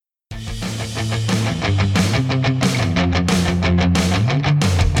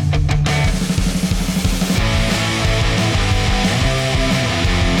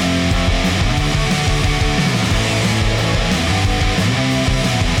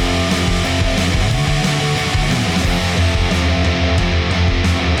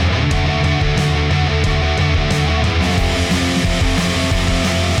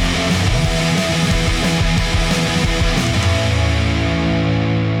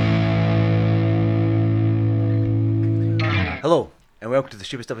Hello, and welcome to the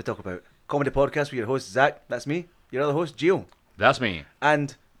Stupid Stuff We Talk About, comedy podcast with your host Zach, that's me, your other host Gio, That's me.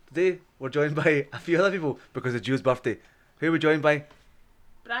 and today we're joined by a few other people because it's Gio's birthday. Who are we joined by?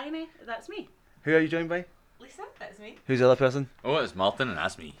 Bryony, that's me. Who are you joined by? Lisa, that's me. Who's the other person? Oh, it's Martin and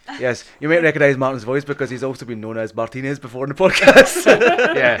that's me. Yes, you might recognise Martin's voice because he's also been known as Martinez before in the podcast.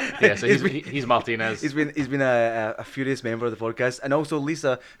 Yeah. So he's Martinez. He's been a furious member of the podcast, and also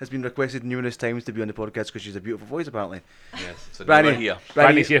Lisa has been requested numerous times to be on the podcast because she's a beautiful voice apparently. Yes. So Bryony, we're here.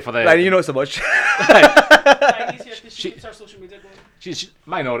 Bryony's here for the. Bryony, you not so much. Bryony's here because she keeps our social media going. She's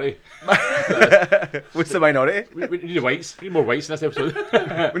minority. What's the minority? We need whites. We need more whites in this episode.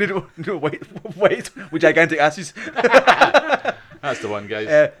 We need to wait with gigantic asses. That's the one,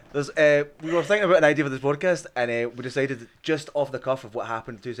 guys. We were thinking about an idea for this podcast, and we decided just off the cuff of what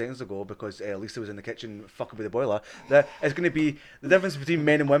happened 2 seconds ago, because Lisa was in the kitchen fucking with the boiler, that it's going to be the difference between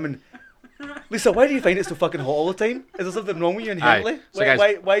men and women. Lisa, why do you find it so fucking hot all the time? Is there something wrong with you inherently? So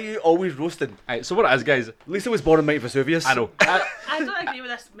guys, why are you always roasting? Alright, so what it is, guys? Lisa was born in Mount Vesuvius. I know. I don't agree with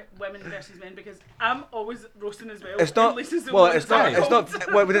this women versus men because I'm always roasting as well. It's not. And Lisa's the Well, one it's not. that's It's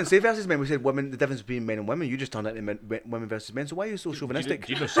not. Well, we didn't say versus men. We said women. The difference between men and women. You just turned it into women versus men. So why are you so chauvinistic?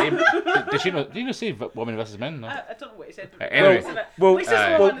 Do you know say? Do you know say women versus men? No. I don't know what he said. But Anyway. Lisa's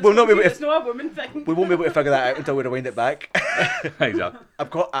the one that's we'll not be able to- it's not a woman thing. We won't be able to figure that out until we rewind it back. Exactly. I'm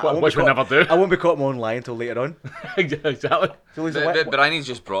caught. I won't Which be we caught, never do. I won't be caught in my own lie until later on. Exactly. So Lisa, But Bryony's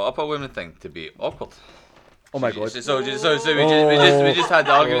just brought up a women thing to be awkward. oh my god. So we just had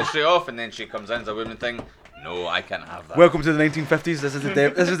the argument straight off, and then she comes in as a women thing. No, I can't have that. Welcome to the 1950s. This is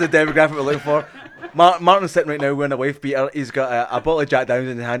the demographic we're looking for. Martin's sitting right now wearing a wife beater. He's got a bottle of Jack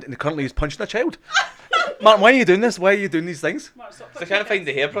Daniels in his hand, and currently he's punching a child. Martin, why are you doing this? Why are you doing these things? So I can't find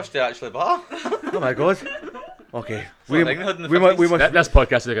the hairbrush to actually bar. Oh my god. Okay. We must. This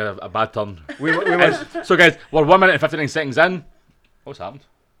podcast is like a bad turn. We must. So guys, we're 1 minute and 59 seconds in. What's happened?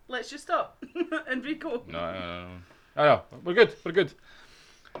 Let's just stop. Enrico. No. We're good.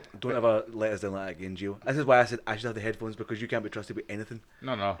 Don't ever let us down like that again, Gio. This is why I said I should have the headphones, because you can't be trusted with anything.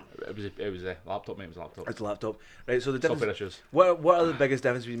 No. It was a laptop, mate. It was a laptop. It's a laptop, right? So the Software difference. issues. What are the biggest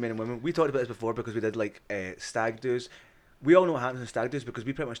differences between men and women? We talked about this before because we did like stag do's. We all know what happens in stag do's because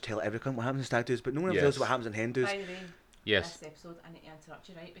we pretty much tell everyone what happens in stag do's, but no one else tells us what happens in hen do's. By the way, Yes. this episode, I need to interrupt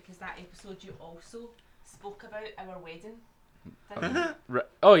you, right? Because that episode you also spoke about our wedding. Didn't you? Right.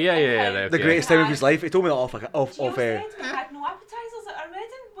 Oh yeah. Right, The okay. greatest time of his life. He told me that off. Gio said we had no appetizers at our wedding.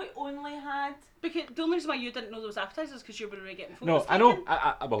 We only had. Because the only reason why you didn't know there was appetizers because you were already getting No, photos I know.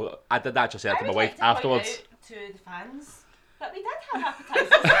 taken. Well, I did actually say that to I my would wife like to point afterwards. out to the fans that we did have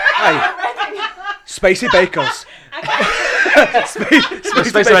appetizers at our wedding. Spicy bakers.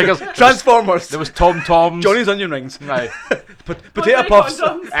 Spicy bakers. Transformers. There was Tom Toms. Johnny's onion rings. Right. Potato Like puffs.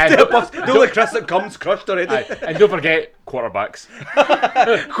 condoms. Potato puffs. The only crust that comes crushed already. Aye. And don't forget quarterbacks.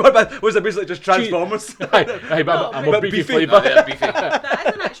 Quarterback was basically just Transformers. Aye, but I'm but a beefy beefy. flavour. They're beefy. That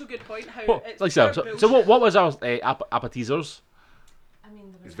is an actual good point. How Well, it's like so, pure so bullshit. what was our appetizers? I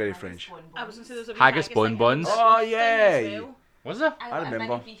mean, there was It's very haggis French. bonbons. I was going to say there's a wee Haggis thing bonbons. and Oh, a beef thing yeah. as well. Was there? I A remember.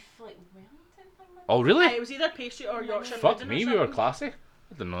 mini beef like Wellington thing. Oh really? It was either pastry or Yorkshire Fuck pudding me, or we were something. classy. I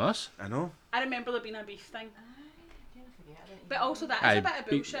didn't know this. I know. I remember there being a beef thing. I kind of forget. I didn't But even also know. that is a bit of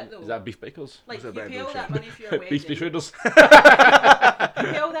bullshit though. Is that beef bakers? Like What's a you bit of pay all bullshit? that money for your wedding. Beef traders. You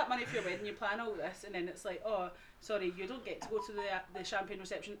pay all that money for your wedding, you plan all this, and then it's like, oh, sorry, you don't get to go to the champagne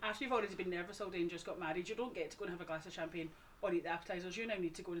reception after you've already been nervous all day and just got married. You don't get to go and have a glass of champagne or eat the appetizers. You now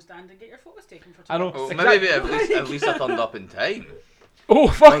need to go and stand and get your photos taken for 2 I know. hours. Oh, maybe at least I turned up in time. Oh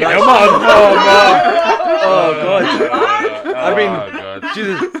fucking hell, man! Oh god. I mean, God.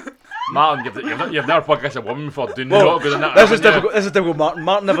 Jesus. Martin, you've never podcasted a woman before. Do Well, not go in that. This is avenue. typical. This is typical.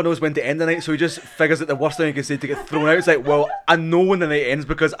 Martin never knows when to end the night, so he just figures that the worst thing he can say to get thrown out is like, "Well, I know when the night ends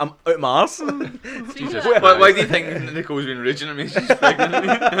because I'm out my arse." Jesus. Why do you think Nicole's been raging at me? She's pregnant.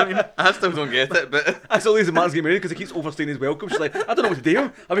 I mean, I still don't get it, but That's the reason Martin's getting married, because he keeps overstaying his welcome. She's like, "I don't know what to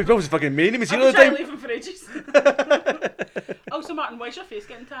do. I've been probably fucking marrying him. He's here all I'm the trying to time." leave him for ages. Also, Martin, why's your face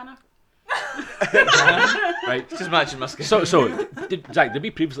getting tanner? Right. it's just matching my skin. So, Zach, did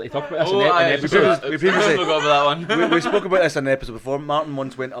we previously talk about this in aye, an episode? we previously- I forgot about that one. We spoke about this in an episode before. Martin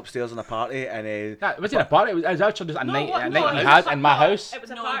once went upstairs on a party and Yeah, it wasn't a party. It was actually just a night we it had was in my house. It was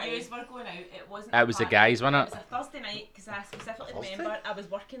a No, party. yous were going out. It wasn't. It was the guys, wasn't It it? was a Thursday night because I specifically remember I was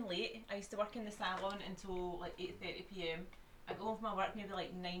working late. I used to work in the salon until like 8:30 p.m. I go home from my work maybe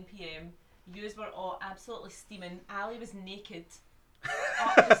like 9 p.m. Yous were all absolutely steaming. Ali was naked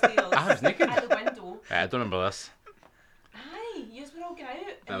up the stairs. I was naked? At the window. I don't remember this. Aye, yous were all going out.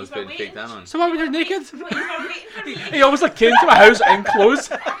 And I was yous were putting waiting. fake tan on. So why were you naked? No, yous were waiting for me. He always like came to my house in clothes.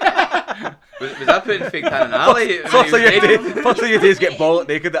 Was that putting fake tan in Ali? First thing you do is get ball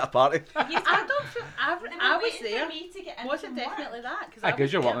naked at a party. I don't feel. I was there. Me to get in Was it from definitely work. that?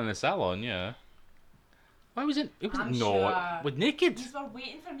 Because you're working in the salon, yeah. Why was it? It was I'm no, sure. with naked. You were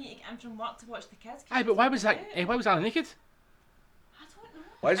waiting for me to get in from work to watch the kids. Aye, but why was that? Why was Ali naked? I don't know.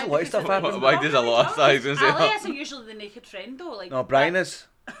 Why does a lot of stuff happen? Why does a lot of size and Ali say? isn't usually the naked friend though. Like No, Brian is.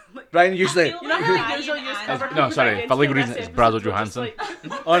 Brian usually. I feel You know how like usually Brian use and- cover No, people sorry, against for legal this reasons, it's episode, Brazil we're just Johansson.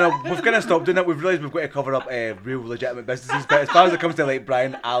 like- Oh no, we've kind of stopped doing it. We've realised we've got to cover up real legitimate businesses. But as far as it comes to like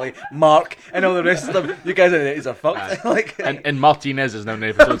Brian, Ali, Mark, and all the rest of them, you guys are fucked. like, And Martinez is now in the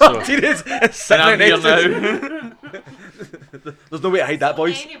episode, so Martinez is And sitting I'm right here next to now. There's no way to hide that, So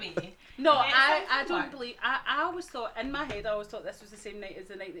boys. Anyway, No, Next I time don't what? believe. I always thought in my head. I always thought this was the same night as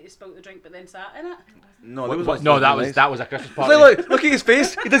the night that he spilt the drink, but then sat in it. No, there was that was a Christmas party. Look at his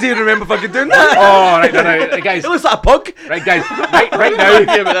face. He doesn't even remember fucking doing that. Oh, right, no, guys, He looks like a pug. right, guys, right now,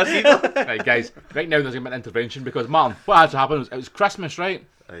 Yeah, but that's either. right, guys, right now there's gonna be an intervention because, man, what actually happened was it was Christmas, right?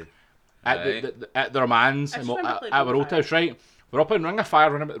 Aye. At the Romans, I and just remember at playing our old bonfire. house, right? We're up in ring of fire,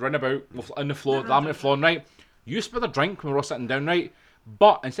 run about on the floor, laminate floor, right? You spilled a drink when we were all sitting down, right?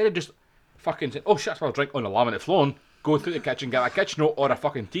 But instead of just fucking saying, oh shit, I spilled a drink on the laminate floor, go through the kitchen, get a kitchen note or a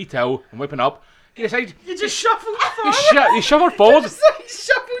fucking tea towel and whipping up, you decide, You just shuffled you, forward. you shove her forward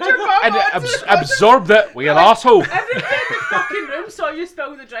Shuffled your bum and onto the absorbed it with your asshole. Everybody in the fucking room saw you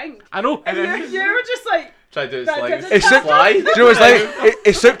spill the drink. I know. And you were just like, Try to do it That slide. doesn't It's sound so, do you know what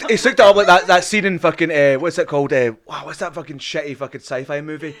it's like? He soaked it up like that scene in fucking what's it called? Wow, what's that fucking shitty fucking sci-fi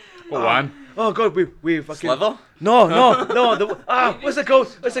movie? What one? Oh god, we fucking Slither? No. What's it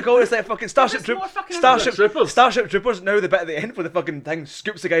called? It's like fucking Starship There was more fucking Troopers. Starship Troopers. Now the bit at the end where the fucking thing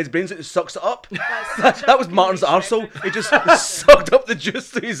scoops the guy's brains out and sucks it up. That's such a That was fucking Martin's nice arsehole. reference. He just sucked up the juice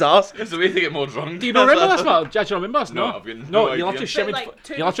to his arse. It's the way to get more drunk. Do you not remember this, man? Do you actually remember this? No, No, I've got no no, idea. you literally But, shimmered, like,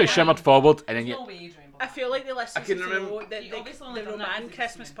 to you literally be shimmered forward and then no you. way, Adrian. I feel like the listeners can used to remember- know that You obviously only the done that Roman 'cause it's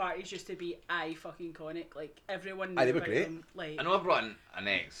Christmas me. parties used to be fucking iconic. Like everyone Aye, they knew were about great. them. Like I know I brought in an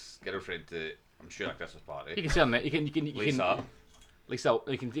ex-girlfriend to, I'm sure, a Christmas You party. can say on it. You can. Lisa. Lisa.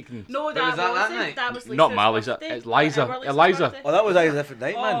 You can. no, But that was that that wasn't. night? That was Lisa's Not my Lisa, birthday. it's Liza. Our Lisa's Eliza. birthday. Oh, that was a different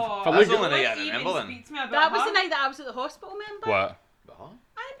night, man. Oh, For That's legal- the only night I don't remember even then. speak to me about That was her. the night that I was at the hospital. Remember? What? Huh?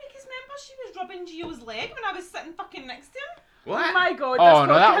 Aye, because remember she was rubbing Gio's leg when I was sitting fucking next to him? Oh What? my god. Oh, this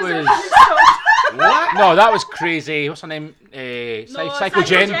no, that podcast was- is so- What? No, that was crazy. What's her name? Psycho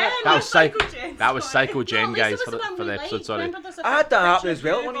Jen. Jen. That was Psycho Psycho. Jen, That was sorry. Psycho Jen, No, guys, Lisa for was the one for we the episode. liked. Sorry. Remember there's a I had that happen picture as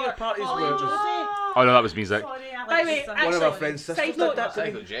well of at one of her- your parties Oh, where it was- Jose. Oh no, that was me, Zach. Sorry, I By the way, Lisa. One of our actually, friends' sisters side did note, that.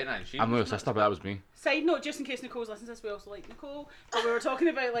 Psycho Jen, and she. I'm not your sister, but that was me. Side note, just in case Nicole's listens to this, we also like Nicole. But we were talking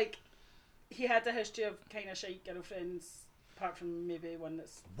about like he had a history of kind of shy girlfriends, apart from maybe one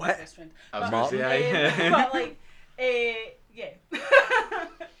that's What? his best friend. I was But, gonna say, aye. but like, yeah,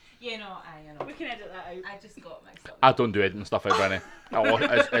 Yeah, no, I know. we can edit that out. I just got mixed up. I don't do editing stuff out, Brenny.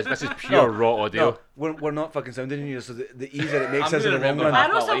 This is pure raw audio. No, we're not fucking sounding you, so the easier it makes I'm us in the gonna long remember run. I that.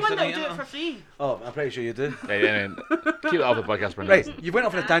 know my life someone tonight, that'll do it innit? for free. Oh, I'm pretty sure you do. Yeah, keep it off the podcast, Brenny. Right, you went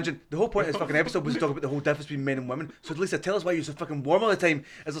off on a tangent. The whole point of this fucking episode was to talk about the whole difference between men and women. So Lisa, tell us why you're so fucking warm all the time.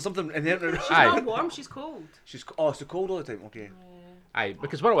 Is there something in there? She's Aye. not warm. She's cold. She's so cold all the time. Okay, Aye,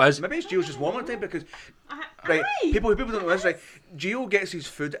 because what it was. maybe it's Gio's just warm all the time because right, Aye. people don't know this. Right, Gio gets his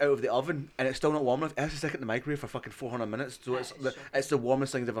food out of the oven and it's still not warm enough. He has to stick it in the microwave for fucking 400 minutes. So it's the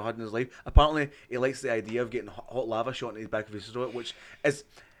warmest thing he's ever had in his life. Apparently, he likes the idea of getting hot lava shot in the back of his throat, which is.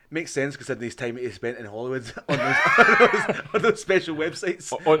 Makes sense considering his time he spent in Hollywood on those special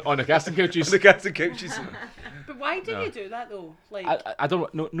websites. On the casting On couches. the casting couches. But why do No. you do that though? Like, I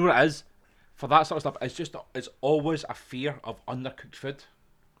don't know what it is. For that sort of stuff, it's always a fear of undercooked food.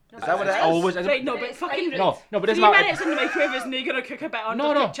 Is that what it is? Always. right, no, but It's fucking quite No, but it 3 doesn't matter. minutes in the microwave is not gonna cook a bit undercooked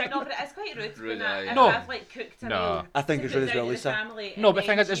No. chicken. No, but it is quite rude. Rude, when aye. if No. I've like cooked a No. meal. I think to it's put rude as down well, to the Lisa. family, No, and but the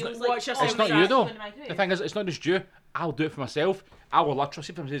thing then is, it's Gio's not- like, Watch "Oh, yourself, It's not Zach. you though. in the microwave." The thing is, it's not just you. I'll do it for myself. I will literally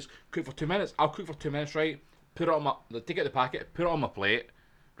see if someone says cook for 2 minutes. I'll cook for 2 minutes, right? Put it on my, take out the packet, put it on my plate,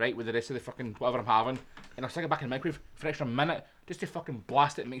 right, with the rest of the fucking whatever I'm having, and I'll stick it back in the microwave for an extra minute just to fucking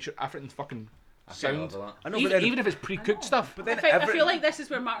blast it and make sure everything's fucking sound. I know, but Even, then, even if it's pre-cooked stuff. but then I feel like this is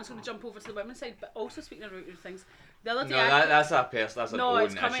where Martin's going to jump over to the women's side, but also speaking of rude things, the other day No, that's a that's No, an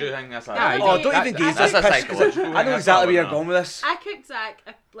it's own coming. issue thing. That's a. Aye. oh, don't even gaze. That's a Piss, 'cause psychological I know thing, exactly where you're that's not going with this. I cooked Zach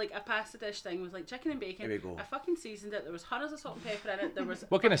a pasta dish thing with like chicken and bacon. There we go. I fucking seasoned it. There was hundreds of salt and pepper in it. There was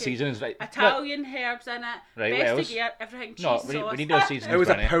What kind of fucking seasonings, right? Italian herbs in it. Right, what best else? of gear, everything. Cheese No, sauce. we need no seasonings. It was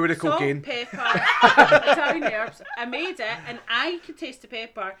a Brenny. powder of Salt, cocaine. pepper, Italian herbs. I made it, and I could taste the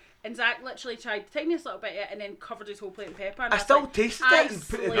pepper. and Zach literally tried the tiniest little bit of it and then covered his whole plate in pepper. And I was still like, tasted I it and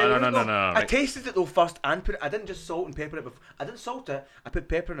put it. slaved No. I Right. tasted it though first and put it. I didn't just salt and pepper it. I didn't salt it. I put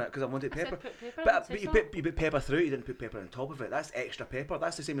pepper in it because I wanted I said pepper. put pepper, But said you salt. put pepper through it. You didn't put pepper on top of it. That's extra pepper.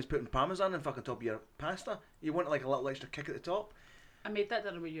 That's the same as putting parmesan on fucking top of your pasta. You want like a little extra kick at the top. I made that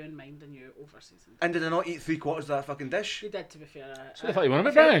dinner with you in mind and you overseasoned. And did I not eat 3/4 of that fucking dish? You did, to be fair. So the fuck you want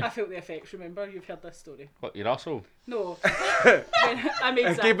about, felt, Brian? I felt the effects, remember? You've heard this story. What, your arsehole? No. I made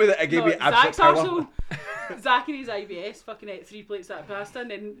I Zach. gave me absolute Zach's power. arsehole. Zach and his IBS fucking ate 3 plates of that pasta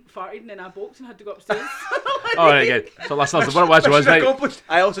and then farted and then I balked and had to go upstairs. Alright, good. So listeners, what it was Mission right. accomplished.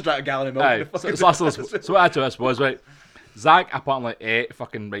 I also drank a gallon of milk. Aye, in the so fucking listeners, so what I had to this was right. Zach apparently ate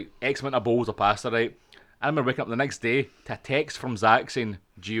fucking right X amount of bowls of pasta, right? I remember waking up the next day to a text from Zach saying,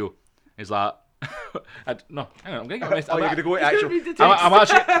 Gio. He's like, no, hang on, I'm going to get messed Oh, you're gonna go to He's actual. gonna read the I'm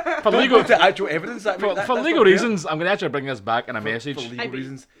text. actually, for Go legal, to actual evidence. That, for that's legal not fair. reasons, I'm going to actually bring this back in a message. For legal I mean-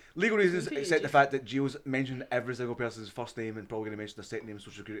 reasons. Legal reasons, Don't except you? the fact that Gio's mentioned every single person's first name and probably going to mention their second name and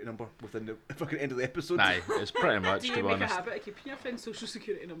social security number within the fucking end of the episode. Nah, it's pretty much, Do to you be make a honest. habit of keeping your friend's social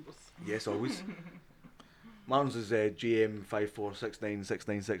security numbers? Yes, always. Martin's is GM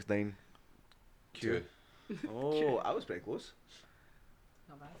 54696969. Q. Oh, I was pretty close.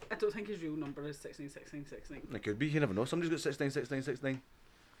 Not bad. I don't think his real number is 166969. It could be, you never know. Somebody's got 696969.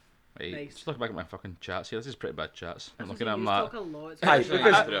 Right, Nice. just look back at my fucking chats here. This is pretty bad chats. I'm You looking at them talk like... a lot. Aye, especially-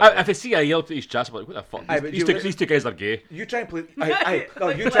 because- If I see a yell to these chats, I'm like, what the fuck? Aye, but These, Gio, these two guys are gay. You try and play. No, Like,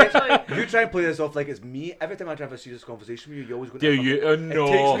 you try. literally. You try and play this off like it's me. Every time I try to have a serious conversation with you, you always go. Do you?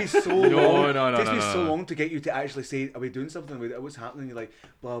 No. It takes me so No, long. no, It takes me no, so no. long to get you to actually say, "Are we doing something? What's happening?" You're like,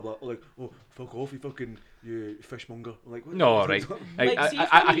 blah blah. Or like, oh, fuck off, you fucking you fishmonger. I'm like, what No, right. Like, I- see I-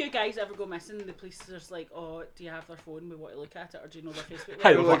 if one I- of you guys ever go missing, the police are just like, oh, do you have their phone? We want to look at it, or do you know their Facebook?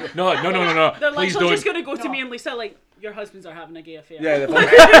 Hey, Like, no. they're Please literally don't. just gonna go to me and Lisa like, your husbands are having a gay affair. Yeah,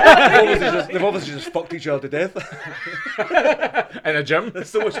 they've obviously just fucked each other to death. In a gym. There's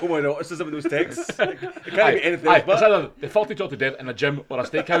so much homoeroticism in those texts. It can't Aye, be anything aye, else. But it's either they fucked each other to death in a gym or a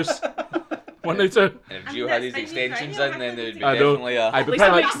steakhouse. One of the two. And if And Gio had that's his fine, you're extensions fine, in, then there would be I know. definitely a. Aye, but Lisa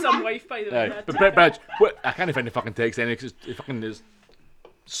pretty makes much. some wife, by the way. Aye, but pretty much. What, I can't find the fucking text anyway because it fucking is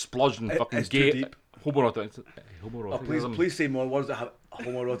splodged in fucking it's too gay. deep. Homoerotic. oh, please say more words that have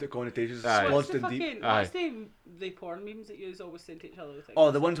homoerotic connotations. Aye. What's Splodged the and deep. fucking, Aye. what's the porn memes that you always send to each other? Oh,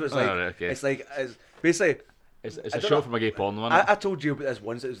 the ones where it's like, Oh, right, okay. it's like, it's basically. It's I a don't shot know. from a gay porn one. I told you about this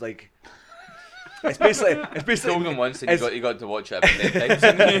once. It was like, it's basically, Told them once and it's- you got to watch it every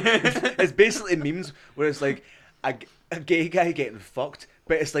 10 times. it's basically memes where it's like a gay guy getting fucked,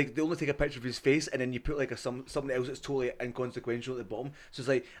 but it's like they only take a picture of his face and then you put like something else that's totally inconsequential at the bottom. So it's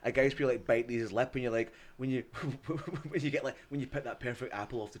like a guy's probably like biting his lip and you're like when you pick that perfect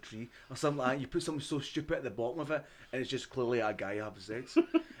apple off the tree or something like that, you put something so stupid at the bottom of it and it's just clearly a guy having sex.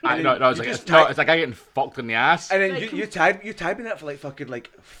 And No, then it's you like just it's, no, type- it's like a guy getting fucked in the ass. and then Like, you typing that for like fucking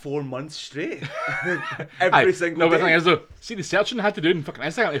like 4 months straight. Aye, Every single no, day. but the thing is though, see the searching I had to do in fucking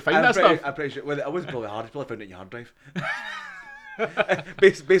Instagram to find I'm that pretty, stuff. I'm pretty sure. Well, it wasn't probably hard. You probably found it in your hard drive.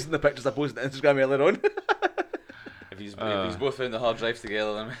 based on the pictures I posted on Instagram earlier on. If he's both found the hard drives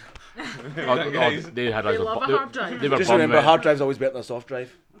together, then. They had They love a hard drive. They were Just bummed remember, out. hard drive's always better than a soft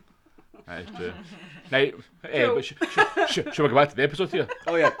drive. That is true. Now, Cool. but should we go back to the episode here?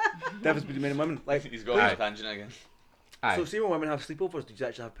 Oh yeah, difference between men and women. Like, He's got Aye. a tangent again. Aye. so see when women have sleepovers, did you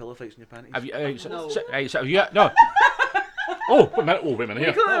actually have pillow fights in your panties? Have you? No. Have you? No. Oh, wait a minute. Oh, wait a minute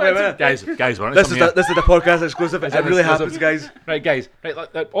here. Oh, wait a minute. Guys, we're on This is something here. this is the podcast exclusive. It Is it really exclusive? happens, guys. Right, guys. Right,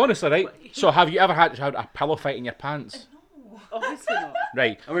 like, honestly, right. So, have you ever had a pillow fight in your pants? Obviously not.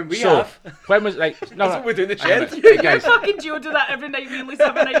 Right. I mean, we so, have. When was like? No, That's what we do in the hang on a shed. minute. Right, You guys. fucking Gio do that every night. Me and Lisa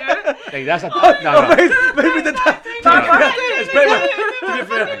have a night out. Right, that's a Oh, no. wait, we did that. It's pretty much. To be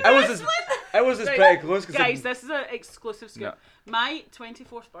fair, I was Right, pretty close. Guys, this is an exclusive scoop. Yeah. My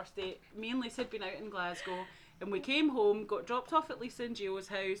 24th birthday, me and Lisa had been out in Glasgow, and we came home, got dropped off at Lisa and Gio's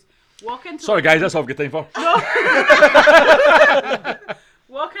house, walk into Sorry, guys. That's all I've got time for.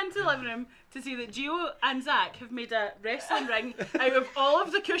 walk into the living room to see that Gio and Zach have made a wrestling ring out of all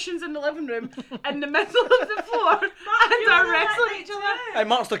of the cushions in the living room in the middle of the floor, and are wrestling each other. Hey,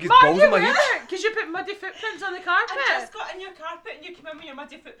 Mark stuck his Mark, balls you in my were head. there because you put muddy footprints on the carpet. I just got in your carpet and you came in with your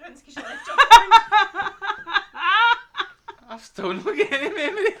muddy footprints because you left your phone. I'm still not getting any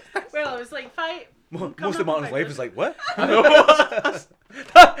memory. Well, it was like fight. Most of Martin's life is like, what?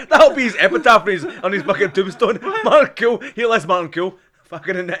 That'll be his epitaph on his fucking tombstone. Martin Cool. Here lies Martin Cool.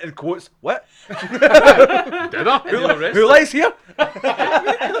 Fucking in quotes. What? Did I? Who lies here?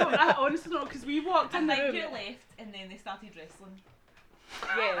 I honestly don't, because we walked I in the think room. you left and then they started wrestling.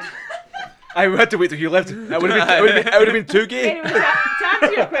 Yeah. I had to wait till you left. It would have been too gay. Anyway, to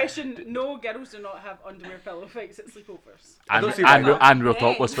answer your question, no, girls do not have underwear pillow fights at sleepovers. And we're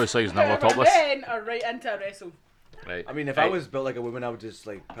topless for size now. We're topless. Men are right into a wrestle. Right. I mean, if I was built like a woman, I would just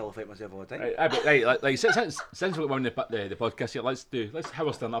like pillow fight myself all the time. Right, since we're on the podcast here, let's have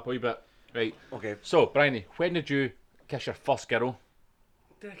a stand up a wee bit. Right. Okay. So, Bryony, when did you kiss your first girl?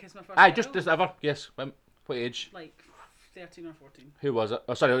 Did I kiss my first Aye, girl? just ever. Yes. What age? Like 13 or 14. Who was it?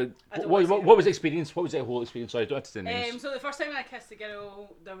 Oh, sorry. I don't What, wanna what, say what was the experience? What was the whole experience? Sorry, I don't have to say names. So the first time I kissed a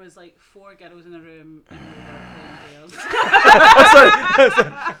girl, there was like 4 girls in a room and we were playing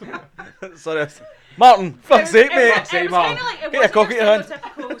bills. Sorry. Martin, fuck's sake, mate. It was kind Martin. of like, it Get your wasn't cock in your hand.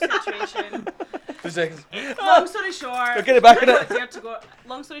 stereotypical situation. 2 seconds. Long story short, Get it back in I it. got dared to go.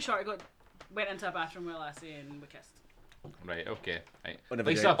 Long story short, went into a bathroom with Lassie and we kissed. Right. Okay. Right. On the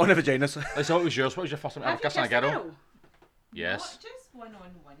Lisa, vaginas. Lisa, what was yours? What was your first time ever Have you kissing a kissed girl? Yes. Not just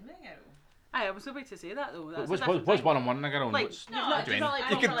one-on-one with a girl. Aye, I was about to say that though. That's a What's different what's thing. one-on-one in a girl? and Like, what's- you've not, do you you've not, mean? like,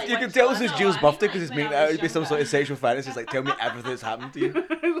 You gone for, can like, you can lunch tell or this is no, Jill's I birthday mean, because it's like, making when I it out was to be some sort of younger. sexual fantasy. It's like, tell me everything that's happened to you.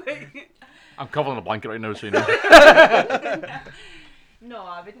 Like, I'm covering a blanket right now, so you know. No,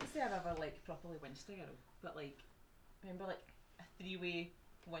 I wouldn't say I've ever like properly winched a girl, but like, remember like a 3-way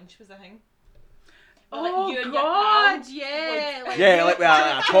winch was a thing. Or, like, oh you and your God, pal yeah, would- Yeah, like with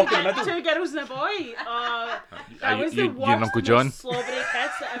a cock in the middle. 2 girls and a boy. That was you the and worst, Uncle John? most slobbery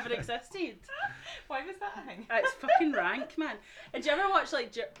kiss that ever existed. Why was that a thing? It's fucking rank, man. And do you ever watch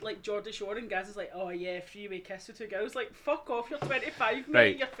like Geordie Shore and Gaz is like, oh yeah, 3-way kiss with 2 girls? Like, fuck off, you're 25, mate.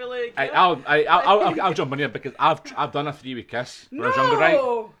 Right. You're fully. I'll jump in here because I've done a 3-way kiss when I was younger,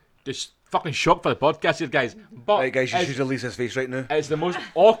 right? Just fucking shocked for the podcast here, guys. But Right, guys, you it's, should release his face right now. it's the most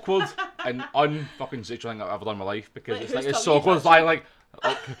awkward and unfucking sexual thing I've ever done in my life because Like, it's whose like it's tongue so you awkward.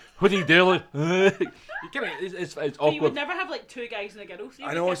 Like, what do you do? Like, you can't, it's But you would awkward. never have like 2 guys and a girl. So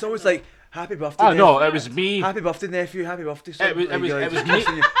I know, it's always like, happy birthday, Oh no, nephew. it was me. Happy birthday, nephew, happy birthday, son. It was Like, you're, like, me.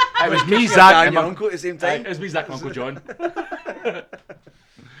 kissing your- It was me, kissing your Zach, dad and your my uncle at the same time. It was me, Zach, and Uncle John.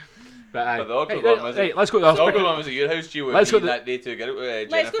 But the awkward Hey, one was hey, let's go to the The awkward hospital. one was at your house, G. Let's Let's go go to- that day to a girl, Let's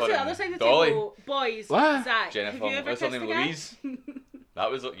Jennifer go to the and other side of the Dolly. table. Boys, What? Zach, Jennifer, have you ever what's her kissed name? a guy? Louise.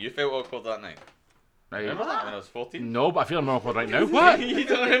 That was you felt awkward that night. Right. Remember that when I was 14? No, but I feel I'm awkward right now. What? You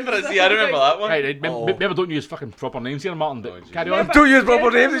don't remember it? See, I remember that one. Right, Oh. maybe don't use fucking proper names here, Martin. Oh, Jesus. Carry on. Don't use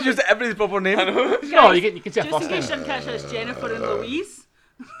proper names, it's just everybody's proper name. No, you can say a Just in first name. case you didn't catch it, it's Jennifer and Louise.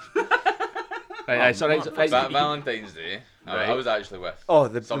 Right, sorry. Valentine's Day, I was actually with. Oh,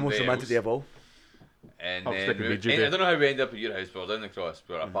 the Somebody most romantic else. day of all. And I was then thinking we, we'd do I that. don't know how we ended up at your house, but we're down the cross.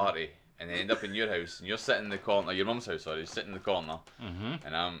 We were at a party, and then end up in your house, and you're sitting in the corner. Your mum's house, sorry, sitting in the corner,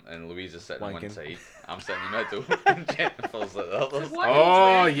 and Louise is sitting on one Wanking. side. I'm sitting in the middle, and Jennifer's at the other. What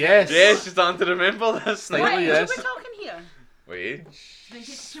Oh, age yes. Yes, she's starting to remember this were- now. What age yes. are we talking here? Wait, Can we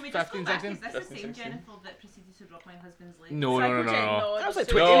just 15, go back? 16? Is this the 15, same 16? Jennifer that proceeded to rock my husband's leg? No, no, no, no, Psycho no. Jen, That was like just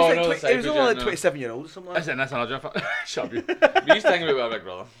 20, No, it was, no, like it's 20, it was only like no. 27-year-old or something like that. That's another Jennifer. Shut up, you. we used to hang about with our big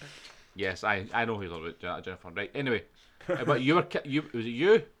brother. Yes, I know who you're talking about, Jennifer. Right, anyway. But you were, was it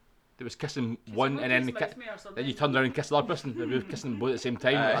you that was kissing one and then then you turned around and kissed the other person? And we were kissing them both at the same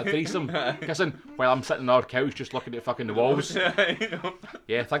time, like a threesome. Kissing while I'm sitting on our couch just looking at fucking the walls.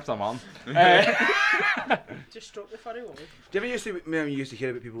 Yeah, thanks for that, man. Just stroke the furry wall. Do you ever used to, remember you used to hear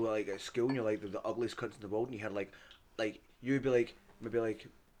about people like at school and you're like, they're the ugliest cunts in the world, and you heard like you would be like, maybe like,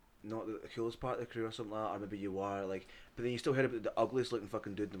 not the coolest part of the crew or something like that, or maybe you were like, but then you still heard about the ugliest looking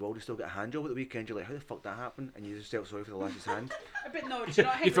fucking dude in the world, you still get a hand job at the weekend, you're like, how the fuck that happened? And you just felt sorry for the lass's hand. But no, do you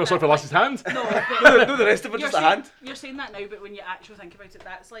not You feel sorry for Lass's hand? No, No, the rest of it, you're just a saying, hand. you're saying that now, but when you actually think about it,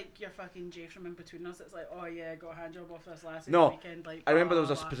 that's like your fucking Jay from In Between Us. It's like, oh yeah, got a hand job off this last No, weekend. Like, I remember there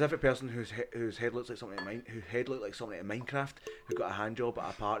was a blah, blah, blah. specific person whose head looks like something in Minecraft, who got a hand job at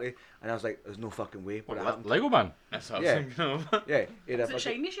a party, and I was like, there's no fucking way, but it happened. Lego man? That's what I Yeah. was thinking of. Yeah, he had a Is it fucking,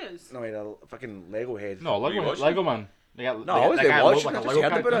 shiny shoes? no, he had a fucking Lego head. No, you watching? Lego man. They got, No, I wasn't watching, I just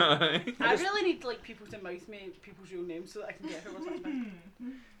heard about it. I really need like people to mouth me people's real names so that I can get who we're talking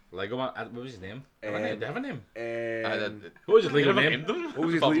about. Lego man. What was his name? Did they have a name? What What was his legal Never name? named them.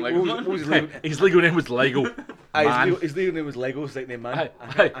 was his Fucking legal Lego man. name? His legal name was Lego. Man. His legal name was Lego, his nickname, man.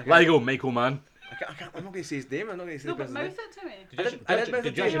 Lego Michael man. I'm not going to say his name, I'm not going to say No, the but person's mouth name. it to me.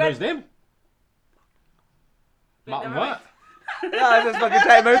 Did you actually know his name? Wait, Martin never what? Yeah, I just fucking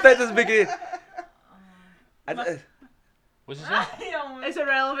try to mouth it, doesn't make it. What's his name? It's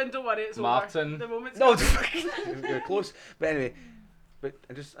irrelevant, don't worry, it's Martin. over. The moment's No, gone. you're close. But anyway,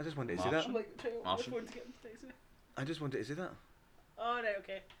 I just wanted to say that. I'm like trying to Martian. phone to get him to text me. I just wanted to say that. Oh, right,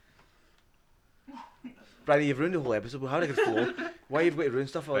 okay. Bradley, you've ruined the whole episode. How did I get flow? Why you've got to ruin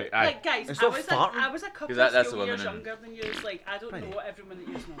stuff like Right, aye. Like, guys, It's I not was, farting. I was a couple Because that's of the school years women in- younger than you. Like, I don't Right. know everyone that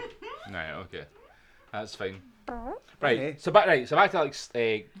you know. Right, okay. That's fine. Okay. So back to like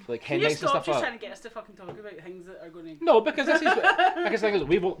hen Can you nights and stop stuff just like trying to get us to fucking talk about things that are going to... No, because this is because the thing is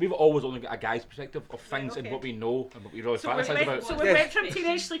we've always only got a guy's perspective of things and okay. what we know and what we really So we fantasize about. went, Yes. from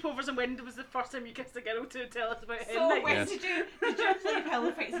teenage sleepovers, and when was the first time you kissed a girl to tell us about hen So nights? when Yes. did you play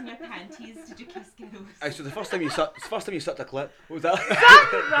pillow fights in your panties? Did you kiss girls? So the first time you sucked a clip, what was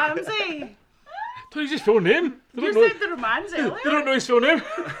that? Ramsey, Tell you his full name. They you don't know. said the romance earlier. They don't know his full name.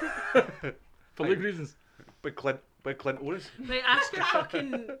 For legal reasons. Big Clint Oris. Right, ask your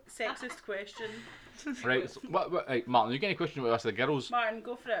fucking sexist question. Right. So right, Martin, you get any question about us, the girls? Martin,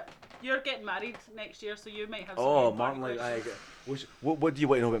 go for it. You're getting married next year, so you might have some Oh, important Martin, like, questions. what do you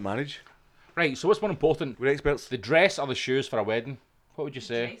want to know about marriage? Right. So what's more important, We're experts. the dress or the shoes for a wedding? What would you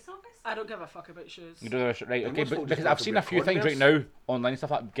say? Dress office? I don't give a fuck about shoes. You do the right, okay, most but folk because just I've talk seen a about few things right Converse. now online and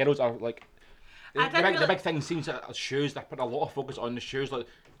stuff like girls are like I the didn't big really- thing seems that shoes. They put a lot of focus on the shoes. Like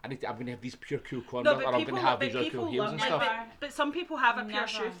I'm going to have these pure cool No, Converse, but or I'm people, going to have but these really people cool heels love and like, stuff. but some people have a pure Never.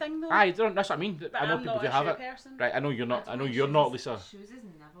 shoe thing though. Aye, that's what I mean. But I know I'm people not do a have shoe it. person. Right, I know you're not. I know don't you're shoes not, is- Lisa. Shoes is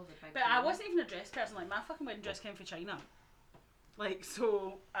never the big But I deal. wasn't even a dress person. Like my fucking wedding dress came from China. Like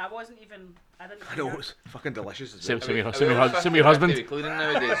so, I wasn't even. I didn't. I know, it's fucking delicious. Same Isn't to it? me. Send me your husband. 50-50 cleaning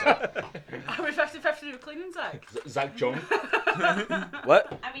nowadays. Are we 50-50 with cleaning, Zach? Zach John.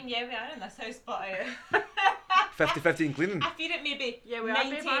 What? I mean, yeah, we are in this house, but 50-50 in cleaning? I feel it maybe Yeah, we are,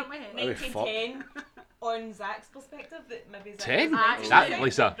 90, babe, aren't we? 90 fuck. 10 on Zach's perspective. That maybe Zach 10? was Actually, That,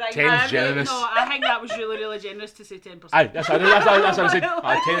 Lisa, Right. 10's generous. No, I think that was really generous to say 10%. Aye, that's what I said.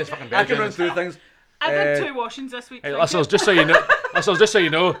 10 is fucking very I can run generous. through things. I did Uh, 2 washings this week. Hey, thank listeners, you. just so you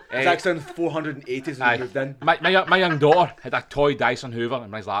know, Zach's done 480 since Aye. he moved in. my young daughter had a toy Dyson Hoover,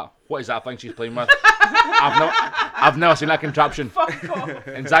 and I was like, "What is that thing she's playing with?" I've never seen that contraption. Fuck off.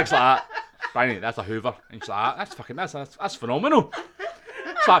 And Zach's like, "Brian, that's a Hoover," and she's like, "That's phenomenal."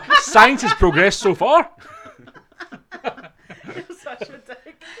 It's like science has progressed so far. You're such a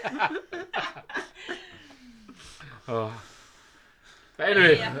dick. Oh. But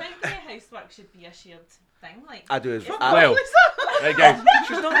anyway, Yeah, I think housework should be a shared thing. Like, I do as It's well. well, right guys,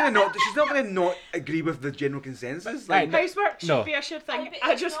 She's not gonna not agree with the general consensus. Like, Right, Housework should No. be a shared thing. but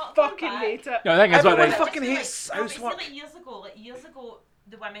I it's just not going fucking back. hate it. no, the thing is, what, Everyone right, fucking Just see, hates no, but see, housework. like years ago,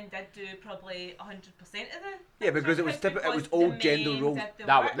 the women did do probably 100% of the. Yeah, because it was housework it was because all the gender men roles. did the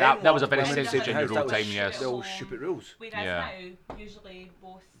that work. that was a very Women did sensitive the gender house, role that time, was yes. They're all So- stupid rules. Whereas Yeah. now, usually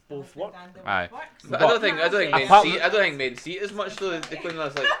both Both the work. husband and the Aye. wife works. But I don't think men Apart- see. I don't think men see it as much though. The cleaning.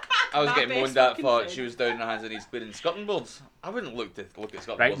 That's like I was My getting best moaned at fucking for friend. she was down on her hands and knees cleaning skirting boards. I wouldn't look at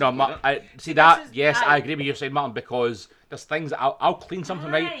skirting Right, boards. no, and clean it. I see that. is- Yes, aye. I agree with you saying, Martin, because there's things that I'll clean something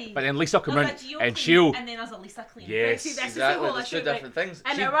right, Aye. but then Lisa will come in There's a Gio and clean, she'll and then there's a Lisa clean. yes. See, this is the Exactly, whole there's two issue. Like, different things.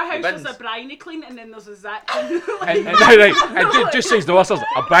 in She- our house, the there's bins. a Bryony clean, and then there's a Zach clean. and just says no, listeners,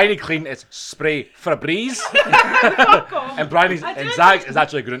 a briny clean is spray for a breeze, Fuck off. and Bryony's I do and Zach is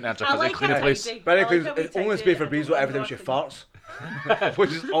actually a good answer I because they like clean how a place. tidy. But I it like how we it's only tidy spray it for and breeze don't every time she overwork farts,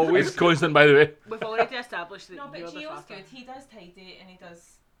 which is always. It's constant, by the way. it. We've already established that No, but you're the Gio's farter. good. He does tidy and he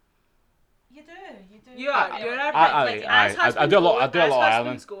does. You do. You are. You're a Aye, big. aye, As I husbands do a lot- go- I do a as lot of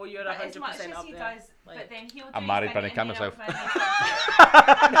husbands go, you're But as much 100% as up he there. does, Like- but then he'll do I'm his married, thing but I and can't then myself.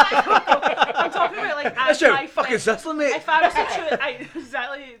 I'm talking about like That's as your my fucking friend. sister, mate. If I was to choose,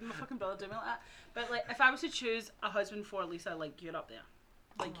 exactly, my fucking brother doing me like that. But like, if I was to choose a husband for Lisa, like you're up there.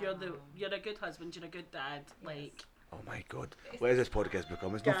 Like you're a good husband, you're a good dad. Like Oh my god, what has this podcast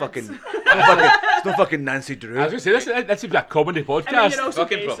become? It's no Gads. fucking, it's no fucking Nancy Drew. I was gonna say this seems like a comedy I mean, podcast. you're also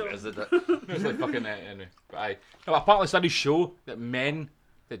Fucking gay, probably so. is it? It's like fucking anyway. But aye. No, apparently studies show that men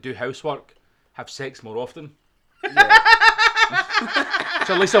that do housework have sex more often.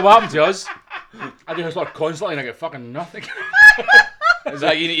 So Lisa, what happened to us? I do housework constantly and I get fucking nothing. Is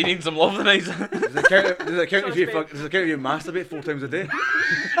that you need some love tonight? Does it count if you masturbate 4 times a day?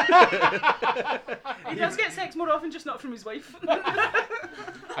 He does get sex more often, just not from his wife.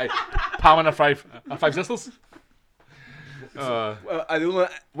 Aye. Pam and her five sisters. Well, I don't know.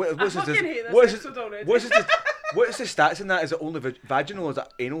 What's I this? fucking hate this What is episode already. What's the stats in that? Is it only vaginal or is it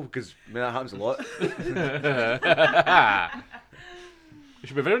anal? Because that happens a lot. You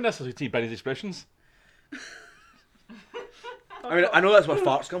should be very necessary to Benny's expressions. I mean, I know that's where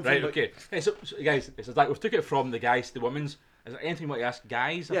farts come Right, from. okay. Hey, so guys, it's like we've took it from the guys to the women's. Is there anything you want to ask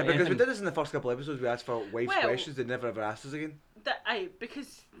guys? But, yeah, about because we anything? did this in the first couple of episodes. We asked for wives' Well- questions. They never ever asked us again.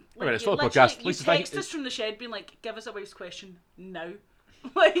 Because Wait a minute, it's you not a literally- podcast. You Lisa's like- text us from the shed being like, give us a wife's question now.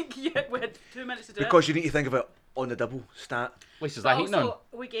 Like, yeah, we had 2 minutes to do Because you need to think of it on the double stat. Lisa's it. that But heating on? also,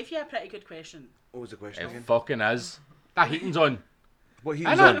 we gave you a pretty good question. What was the question It again? fucking is. That heating's on. What he's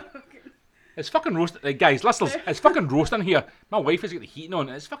I know. on? It's fucking roasting. Like, guys, listeners, it's fucking roasting here. My wife has got the heating on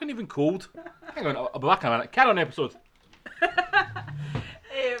and it's fucking even cold. Hang on, I'll be back in a minute. Carry on episode.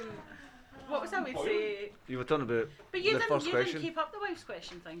 What was I going to say? You were talking about But you the didn't. first You question. didn't keep up the wife's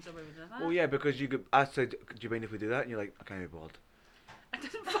question things or whatever, did that? Well, yeah, because I said, "Do you mind if we do that?" And you're like, "I can't be bothered." I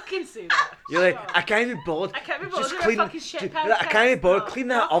didn't fucking say that. You're like, Shut up. "I can't be bothered." I can't be Just bothered with clean. a fucking shit pan. I can't be bothered. Clean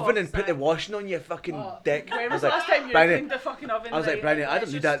that Fuck oven off, and put the Zach. washing on your fucking dick. When I was was the like, last time you Brandon, cleaned the fucking oven? I was like, right? Brandon, I Let's don't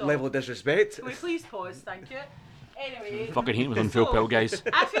need just that stop. level of disrespect. Can we please pause? Thank you. Anyway. Fucking heating was on full pill, guys.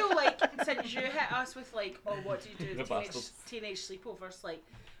 I feel like since you hit us with like, oh, what do you do The with bastards. teenage sleepovers? Like,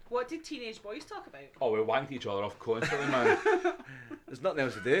 what did teenage boys talk about? Oh, we wanked each other off constantly, man. There's nothing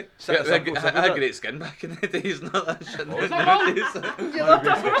else to do. Yeah, I had great. great skin back in the days, not that shit was nowadays. You loved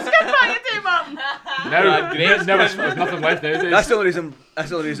us. We're skin back at day, Martin. Now, there's nothing left nowadays. That's the only reason. That's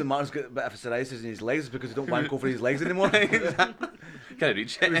the only reason Martin's got a bit of psoriasis in his legs, because he don't wank over his legs anymore. Can't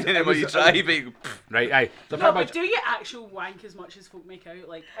reach it. And when you try, but you, Right, aye. So No, pretty but much, do you actual wank as much as folk make out?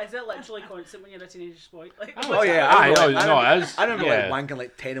 Like, is it literally constant when you're a teenage boy? Like, Oh yeah, Aye, I no, it is. I remember Yeah. like wanking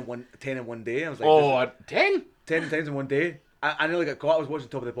like 10 in one day. I was like, Oh, 10? 10 times in one day. I nearly got caught. I was watching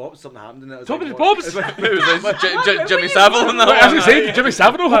Top of the Pops. Something happened and it was Top like, of the what- Pops? It was like- it was Wait, Jimmy wait, Savile in that Wait, I was one. going to say, Jimmy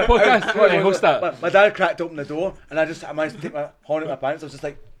Savile whole podcast. What- Host that. My dad cracked open the door and I managed to take my horn out my pants. I was just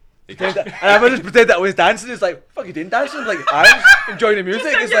like, and I just pretended that I was dancing. It's like, fuck you doing dancing? I'm like, I was enjoying the music.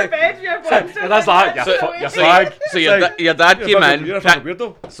 Just It's in your like, bed, your bones And that's like, are you're so slag. So your dad you're came a fucking- in. You're a fucking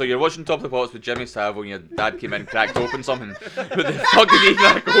weirdo. So you're watching Top of the Pops with Jimmy Savile, and your dad came in, cracked open something. What the fuck did he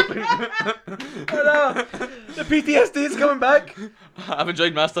crack open? I know. The PTSD is coming back. I've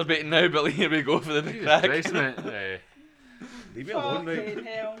enjoyed masturbating now, but here we go for the big crack. Christ, mate. Yeah. Leave me alone, mate. Fucking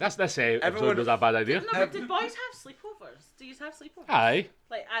hell. That's this episode Everyone- was a bad idea. No, but did boys have sleepovers? Do you have sleepovers? Aye.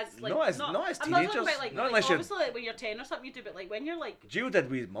 Like as like Not as I'm teenagers. not talking about like, Not like unless you're- obviously like when you're 10 or something you do, but like when you're like Gio did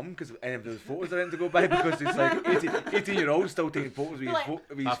with his mum because any of those photos are in to go by because he's like 18-year-olds still taking photos with his, Like-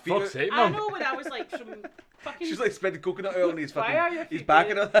 with his Ah, feet. fuck's out. sake, I mum. know when I was like from fucking She's like spreading coconut oil on his Why are fucking your his feet back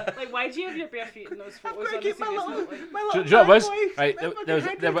bare? and all that. like why do you have your bare feet in those I've photos got to on the keep my serious little, note? Like, my Do little you know what it was? bad boy. Right, My there fucking was,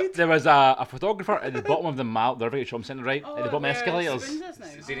 hydrated. there was a photographer at the bottom of the mall, the Rivergate Shopping Centre, right? oh, at the bottom of where escalators. Spoons is now?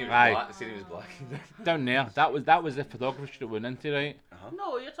 The scene was Aye. black. The scene was black. Down there. That was the photographer shoot that went into, right?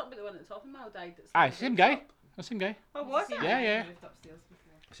 No, you're talking about the one at the top of Mile died. That's Aye, same guy. The same guy. Oh, was it? Yeah, yeah. Moved upstairs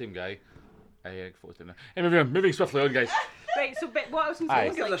before. Same guy. Aye, photos down there. Anyway, moving swiftly on, guys. Right, so but what I was going to Aye. say Who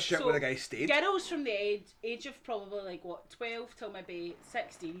was gives like, a shit so where the guy stayed? girls from the age of probably like what 12 till maybe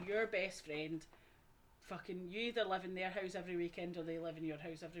 16, your best friend, fucking you either live in their house every weekend or they live in your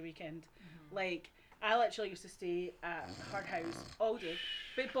house every weekend. Like I literally used to stay at her house all day.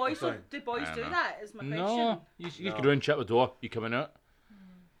 But boys, Sorry. do boys I do don't know. that? Is my question. No, you No. could run shut the door. You coming out?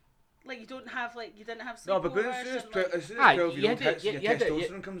 Like you don't have like you didn't have No, but sleepovers. as soon as Aye, 12 you year had old to- hits you and had your to-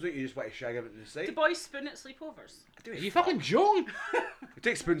 testosterone comes out, you just want to shag everything in sight. do boys spoon at sleepovers? Do Are it, you fuck. fucking joking? You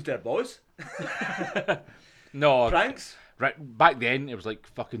take spoons to their boys. No. Pranks. Right, back then it was like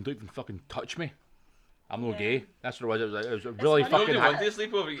fucking don't even fucking touch me. I'm no Yeah. gay. That's what it was. It was really funny. fucking You high. want to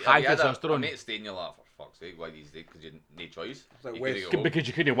sleep over? high You had a testosterone. mate stay in your lap for fuck's sake. Why these days? Because you had no choice. like You West- couldn't go home. Because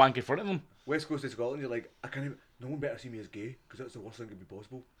you couldn't wank in front of them. West Coast of Scotland, you're like, I can't even, no one better see me as gay because that's the worst thing that could be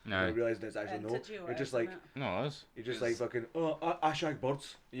possible. No. And I realised it's actually no. Vintage you, You're just isn't like, it? No, that's you're just like fucking, oh, I shag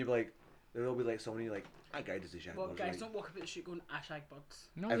birds. And you'll be like, there'll be like someone you're like, that guy does the shag Well, birds. guys, Like, don't walk about the street going I shag birds.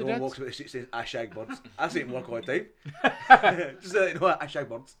 no. They everyone did. walks about the street saying, I shag birds. I see it in work all the time. Just like, no, I shag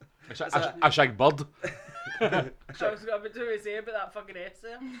birds. I shag bird. I was about to say about that fucking S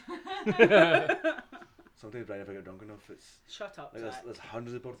there. Sometimes Brian, if I get drunk enough, it's Shut up, like Zach. there's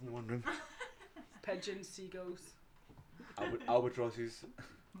hundreds of birds in the one room. Pigeons, seagulls. Albatrosses,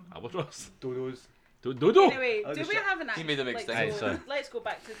 Albatross. dodos. Dodo. Anyway, I'll do just we check. have an He made them like, extinct. Aye, so so- let's go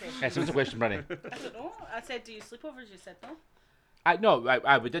back to the question. Yeah, so what's the question, Brenny? I don't know. I said, do you sleepovers? You said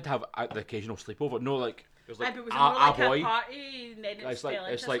no. We did have the occasional sleepover. No, like it was Aye, like but was it more like a boy. a party and then it It's fell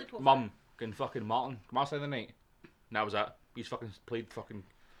like into like sleepover? mum and fucking Martin come outside the night. And that was it. He's fucking played fucking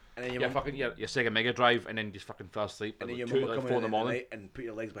And then your mum, fucking your Sega Mega Drive and then just fucking fell asleep and at then your like mum 2 will like come 4 in in the morning. night and put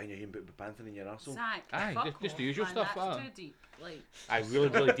your legs behind your head and put the panther in your arsehole. Zach, Aye, fuck just the off, usual man, stuff, That's that. too deep. Like, I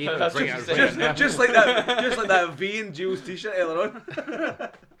really deep. That's bring what it she bring said. it there. Just like that V and Jules t-shirt earlier on.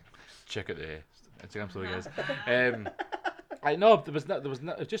 Check out the Instagram story, guys. I know there was it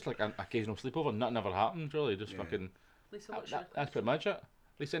was just like an occasional sleepover. Nothing ever happened really. Just Yeah. fucking. Lisa, what's your That's pretty much it.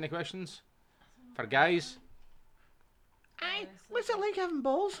 Lisa, any questions for guys? What's it like having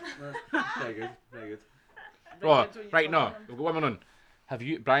balls? Very good, very good. Oh, Depends when you right come now on. we've got women on. Have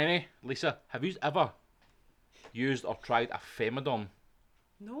you, Bryony, Lisa? Have you ever used or tried a femidom?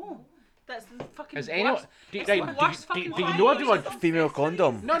 No. That's the fucking Is worst. anyone? It's the worst Do fucking you crime. know everyone? Female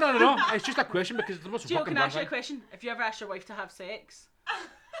condom. No. It's just a question because the most Jill, fucking can I ask you a one question? Have you ever asked your wife to have sex?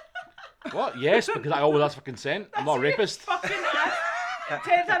 thing. What? Yes, because I always ask for consent. I'm not a rapist. Fucking ass.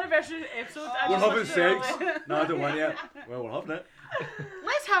 10th anniversary episode. I We're just having listened to it sex. earlier. No, I don't want yet. Well, we're having it.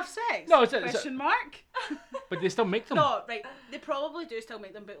 Let's have sex. No, it's question mark. But they still make them. No, right. They probably do still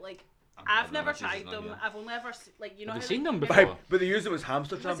make them, but like I've never Jesus, tried not them. yet. I've only ever like you know. Have you how seen they- them remember- before? But they use them as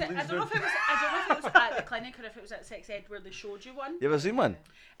hamster Was it, trampolines. I don't know if it was. I don't know if it was at the clinic or if it was at Sex Ed where they showed you one, You ever seen one?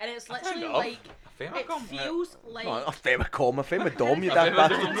 and it's I think literally of. like A it Famicom? feels like No, a Famicom, a Famidom, you A daft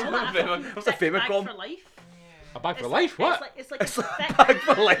bastard. Famicom. What's a thick bag Famicom? for life. A bag for It's life? like, What? It's like It's a a thick bag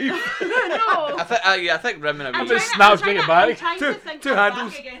for life. No. I think Rim and a I'm wee. just trying snaps to- I'm getting trying to- back. I'm trying to think Two of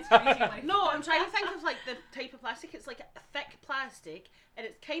handles. Back against freezing life. No, I'm trying to think of like the type of plastic. It's like a thick plastic, and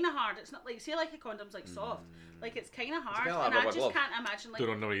it's kind of hard. It's not like see like a condom's like soft. Like it's kind of hard, kinda like and a I rubber just glove. can't imagine like.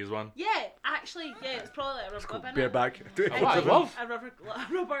 Don't know use one. Yeah, actually, yeah, it's probably like a rubber glove. in Bare it. back. And what, a you- glove? A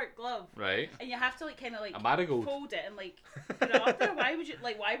rubber glove. Right. And you have to like kind of like A marigold. fold it and like put it up there. Why would you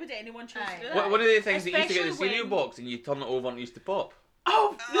like? Why would anyone choose to do that? What are the things that you used to get in the Especially cereal when- box and you turn it over and it used to pop?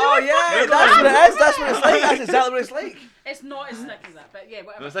 Oh, Oh yeah, that's what it is. That's what it's like. That's exactly what it's like. it's not as thick as that, but yeah, I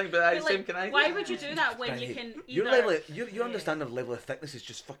whatever. was thinking, but that's But, the same like, kind of idea. why would you do that when you can Your either? level, your understanding of level of thickness is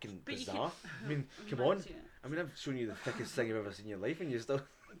just fucking But you bizarre. I mean, come I've on. seen it. I mean, I've shown you the thickest thing you've ever seen in your life, and you still.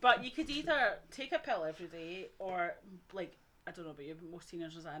 But you could either take a pill every day, or like I don't know, but most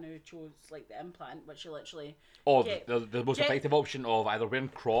teenagers I know chose like the implant, which you literally Or Yeah. the most Yeah. effective option of either wearing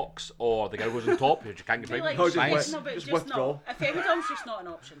Crocs or the girl goes on top, which you can't get be pregnant. like, just Science. wet. no, but just just withdraw. not. A Femidom's just not an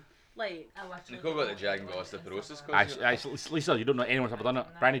option. Like I literally Nicole got the don't jag and know got what it is. osteoporosis. Actually, Lisa, you don't know anyone's ever done it.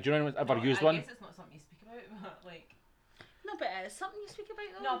 Brandy, do you know anyone's ever No, used I one? guess it's not something you speak about, but like. no, but it is something you speak about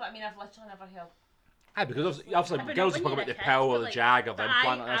though. No, but I mean, I've literally never heard. Aye, because obviously I mean, girls when talk you're about a the kid, pill or but, the like, jag or the but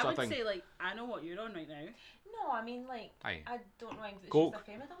implant and that I sort of would thing. say like I know what you're on right now. No, I mean like. Aye. I don't know anything Coke.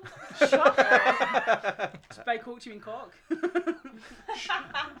 that's used a Femidom. By coach you mean cock.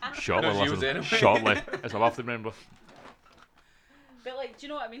 Shortly, Not used listen. anyway. Shortly. As I love to remember. But like, do you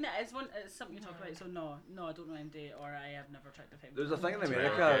know what I mean? It is one. It's something you talk about. So no, I don't know MD, or I have never tried the Femidom. There's a thing in Right,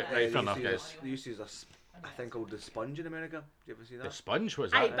 America. okay, right, they fair enough, used to use- guys. They used to use a thing called the sponge in America. Do you ever see The that? sponge,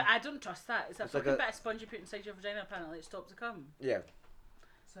 what's Aye, that? but I don't trust that. It's a It's like fucking a- bit of sponge you put inside your vagina. Apparently, it stops the cum. Yeah.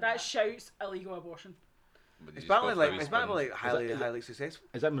 That shouts illegal abortion. But It's you just apparently go like for a it's wee apparently sponge. highly successful.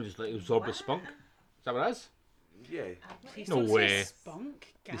 Is that just like absorb the spunk? Is that what it is? Yeah. Please No don't say way.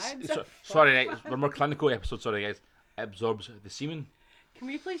 spunk, It's- guys. sorry, right, we're more clinical episode. Sorry, guys. It absorbs the semen. Can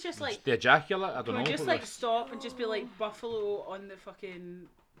we please just like? The ejaculate. I don't Can know. we just what like stop and just be like Buffalo on the fucking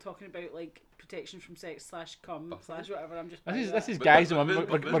talking about like protection from sex / cum / whatever. I'm just. This is But- guys. but- and but-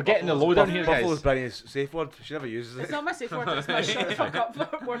 we're but getting the Buffalo's- low down here, Buffalo's guys. Brian's safe word. She never uses It's it. not my safe word. It's my shut the fuck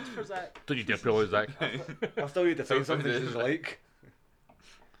up word for Zach. Don't you dare pull Zach. I'll still need to find So something it she's is. like.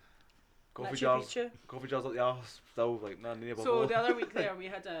 Coffee Machu jars. Picchu. Coffee jars up the arse. Still like nah, near So Buffalo. the other week there, we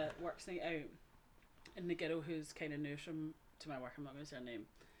had a works night out, and the girl who's kind of new to my work, I'm not going to say her name,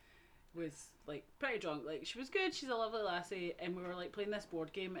 was like pretty drunk. Like she was good. She's a lovely lassie, and we were like playing this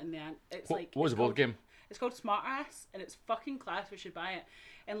board game, and it's What like was it's the board called- game? It's called Smart Ass, and it's fucking class. We should buy it.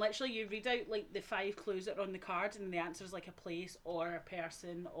 And literally, you read out like the 5 clues that are on the card, and the answer is like a place or a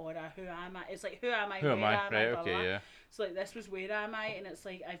person or a who am I. It's like who am I? Who am where I? am Right. blah, Okay. blah. Yeah. So like this was where am I, and it's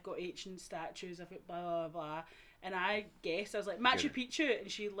like I've got ancient statues, I've got blah blah blah, and I guessed I was like Machu Picchu, and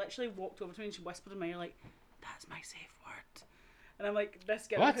she literally walked over to me and she whispered in my ear like, "That's my safe word," and I'm like, this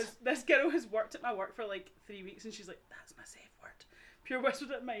girl What? has worked at my work for like 3 weeks, and she's like, "That's my safe word." Pure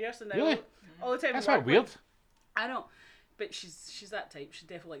whispered it in my ear, so now Really? all the time. That's at quite work, weird. I know, but she's that type. She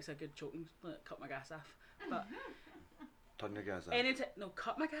definitely likes a good choking, like, cut my gas off. But Turn the gas off.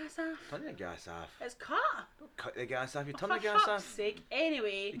 cut my gas off. Turn the gas off. It's cut. Don't cut the gas off. You For turn the gas fuck's off. sake.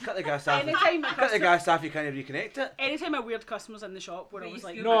 Anyway. You cut the gas off. Anytime a You cut the customer, gas off. You can't reconnect it. anytime a weird customer's in the shop where I Wait, was you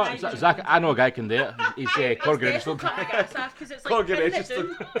like, still No, I Zach. I know a guy can do it. He's it's corrugated. definitely cut my gas off because it's like Corrugated putting it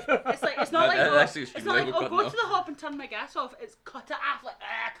registered. down. It's like it's not like That- oh, that's it's extreme not like level oh cutting go off. to the hop and turn my gas off. It's cut it off like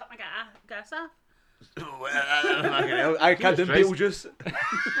cut my gas off. I can't do Christ. Beetlejuice.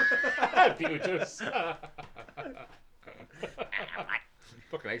 Beetlejuice.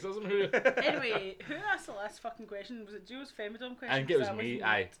 Fucking exorcism. Who? Anyway, who asked the last fucking question? Was it Joe's Femidom question? I think it was 'Cause that me. wasn't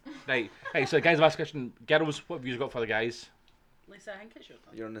Aye. Right. So, guys, last question. Girls, what have you got for the guys? Lisa, I think it's your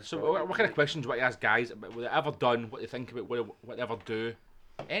turn. You're on the So, spot. what kind of questions would you ask guys about what they ever done, what they think about what they ever do?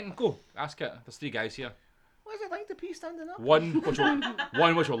 And go ask it. There's 3 guys here. What is it like to pee standing up? One which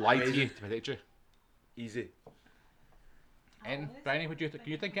will lie to you to protect you. Easy. And Brian, can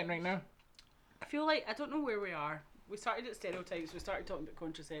you think it right now? I feel like I don't know where we are. We started at stereotypes. We started talking about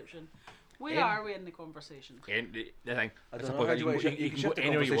contraception. Where are we in the conversation? The thing. I It's don't a know. podcast. You You can can shift go the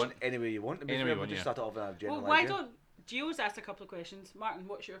anywhere you want. conversation any way you want. To be Any way fair, you we want, just yeah. start it off with a Well, general why idea. don't Gio's asked a couple of questions. Martin,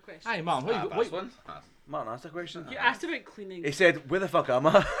 what's your question? Aye, man. What, That's what, one. Martin asked a question. You asked about cleaning. He said, "Where the fuck am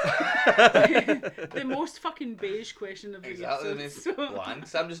I?" The most fucking beige question of the Exactly, mate. episode. So. Blank.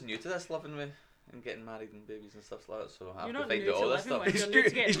 So I'm just new to this living with and getting married and babies and stuff like that. So I have You're to not find new out all to this living stuff. with. He's You're new, new to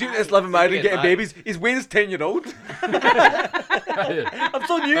getting he's new to married. this living married and Get getting married. babies. His Wayne's 10-year-old. I'm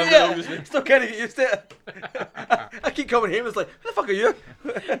so new to it. Still kind of get used to it. I keep coming home. It's like, who the fuck are you?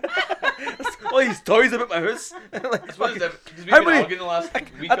 All these toys about my house. Like, Because fucking, we've how been many- arguing the last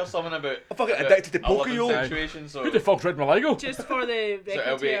week or something about I'm fucking about addicted to a living Pokemon. situation. So Who the fuck's read my Lego? Just for the So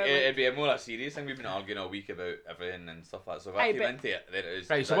record here, it'd be a more serious thing. We've been arguing all week about everything and stuff like that. So if I Aye, came but- into it, then it is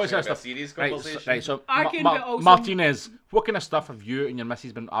Right, so what's actually that a bit stuff? serious Right, conversation. so Arguing, but also- Martinez, what kind of stuff have you and your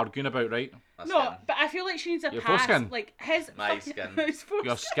missus been arguing about, right? That's no, him. but I feel like she needs a Your pass. foreskin. Like his My fucking, skin. his foreskin.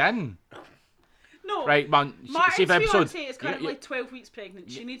 Your skin. No, Right, man. Martin's See if episode. fiancée is currently 12 weeks pregnant.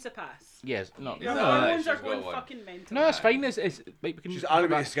 She needs a pass. Yes, no. Yeah, Your no, hormones are she's got going one. fucking mental. No, it's fine. It's right, we can. she's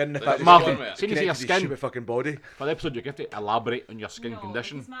arguing about his skin and the But fact she's that Martin, going he's with it. see you see your connected to his skin. stupid fucking body. For the episode, you have to elaborate on your skin No,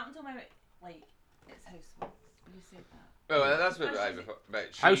 condition. Because Martin told me about, like, it's housework. You said that. Well, that's what I but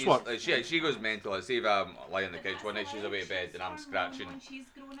she's, Housework. like, she goes mental. Like, see if I'm lying on the couch one night, she's away to bed and I'm scratching. And she's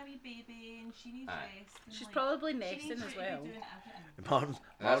grown a wee baby and she needs Aye. rest. And, She's like, probably she nesting needs as to be well. doing everything. Martin's,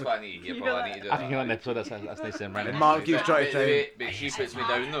 And that's what I need to hear. You Probably know I need to do I can hear that. on the episode. That's nice and And right. Mark keeps trying to tell him. But she puts me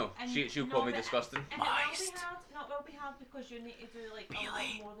down though. She'll call me disgusting. And it will be hard because you need to do like a lot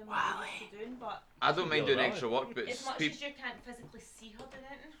more than what you're used to doing. But I don't mind doing extra work, but as much peop- as you can't physically see her doing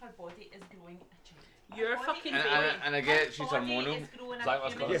it, her body is growing a child. You're Her body fucking is baby. growing- and I get her she's body hormonal. is growing a Zach,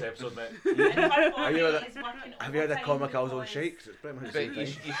 let's call human this episode, mate. and her Have body you had is working Have you had a overtime comic I was on because- shakes? It's pretty much the But same you,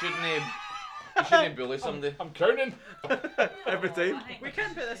 thing. you shouldn't bully somebody. I'm counting. Every time. I think We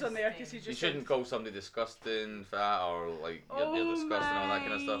can't put this on there because you You just. shouldn't call somebody disgusting, fat, or like you're disgusting and all that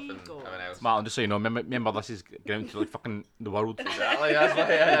kind of stuff and God. everything else. Martin, just so you know, remember this is going to like fucking the world. Exactly, that's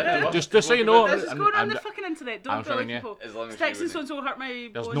why I Just so you know, This is I'm- going on I'm- the fucking internet. I'm Don't bully showing you. people. As long as Sticks she and wouldn't. stones will hurt my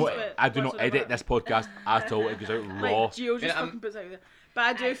There's bones, no, but I do not whatsoever. edit this podcast at all. It goes out Like raw. Gio just Yeah, fucking puts out there. But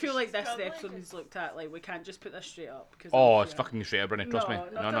I do Aye, feel like she's this is the probably episode just- he's looked at. Like we can't just put this straight up. Cause Oh, I'm it's sure. fucking straight up, Brennan. Trust me. No,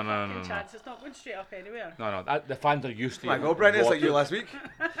 No, not no, a no, no, fucking no, no. chance. It's not going straight up anywhere. No, the fans are used to. My God, Brendan, it's like you last week.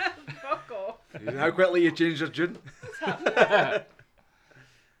 Fuck off. How quickly you changed your tune.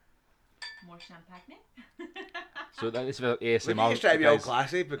 More champagne. So that is for Like, you ASMR. just try to be all guys.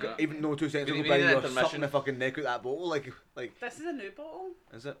 classy, because Yeah. even though 2 seconds We ago, need Brendan, an you were intermission. sucking the fucking neck out that bottle. Like, This is a new bottle.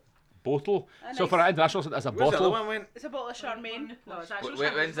 is it? Bottle. A So nice- for an international, it's a Where's the other bottle. one went? It's a bottle of Charmaine. No, it's actually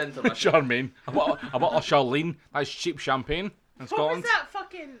When's Charmaine. intermission? Charmaine. A bottle of Charlene. That's cheap champagne in What was Scotland. that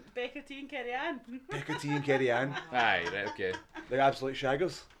fucking Becca T and Kerry Ann? Becca T and Kerry Ann. Aye, right, okay. They're absolute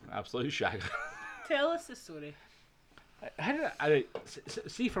shaggers. Absolute shag. Tell us the story. How did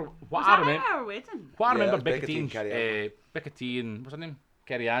see for what Was I that remember? at our wedding? What I Yeah, remember, that's Becca Becca T T and and Kerry Becca T and what's her name?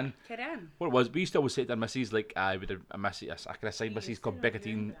 Kerry Ann. Kerry Ann. What it was, we used to always say to our missus, like, with a missy, a kind of side missus called Becca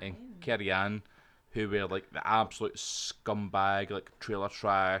T and Kerry Ann, who were like the absolute scumbag, like trailer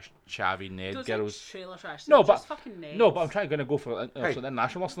trash, chavvy Ned Those girls. like trailer trash. No, They're but just fucking names. no, but I'm trying to go for Hey. so the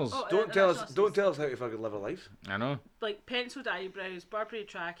national listeners. Oh, Don't tell us. that's Don't tell us how to fucking live a life. I know. Like penciled eyebrows, Burberry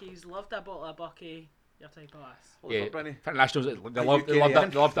trackies, loved a bottle of Bucky. Your type of ass. What's Yeah, up, Brenny? for nationals, they Are love you Kerry that. Ann?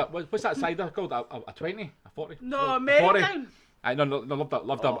 They love that. What's that cider called? A 20, a 40. No, A 40. American. I no, loved that.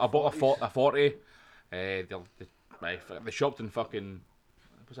 Loved Oh, a bottle of 40s. a 40. They shopped in fucking.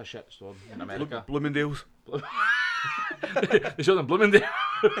 What's that shit store in America? Bloomingdale's. They showed in Bloomingdale.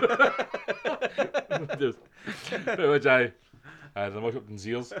 Which the most up in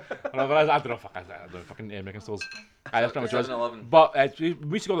Sears. I don't know, fucking American stores. That's pretty much what it was. 7-Eleven. But we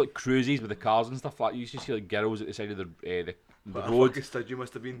used to go like cruises with the cars and stuff like that. You used to see like girls at the side of the What a road. fucking stud you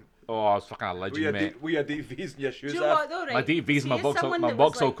must have been. Oh, I was fucking a legend, mate. We had deep V's and your shoes Do you know off. what though, right? My DV's See, my as Vauxhall, someone my that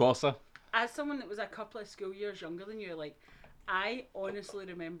was, Vauxhall like- Corsa. As someone that was a couple of school years younger than you, like, I honestly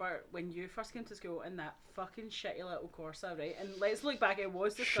remember when you first came to school in that fucking shitty little Corsa, right? And let's look back, it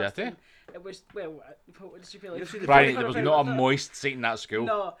was disgusting. Shitty? It was, well, what did you feel like? You see the Right, fucking there was fucking- not a moist seat in that school.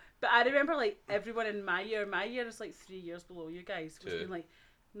 No, but I remember like everyone in my year is like 3 years below you guys, was 2. being like,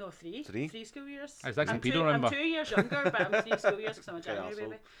 no, 3? Three? 3 school years? That's like some I'm Peter, two, remember? I'm 2 years younger, but I'm 3 school years because I'm a Okay, January asshole.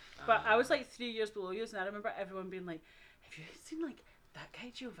 baby. But I was like 3 years below you, and I remember everyone being like, have you seen like that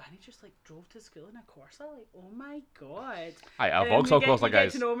guy Giovanni just like drove to school in a Corsa? Like, oh my god. Aye, a And then Vauxhall you Corsa, get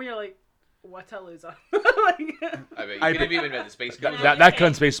guys. to know me, you're like, what a loser. Like, I bet you're gonna be when we had the Space Girls. That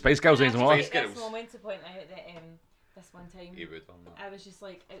couldn't space Spice Girls anymore. Spice This Girls. moment to point out that this one time You would on that. I was just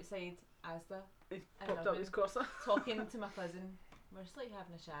like outside Asda he I popped love up his him. Corsa. talking to my cousin we're just like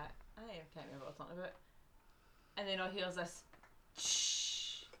having a chat. I can't remember what we're talking about. And then all hears this.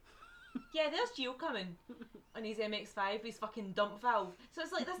 Shh. Yeah, there's Gio coming on his MX-5 with his fucking dump valve. So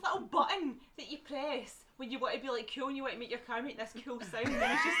it's like this little button that you press when you want to be like cool and you want to make your car make this cool sound. And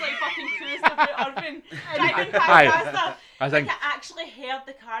it's just like fucking cruising about Irvine, driving past Mazda. I think I actually heard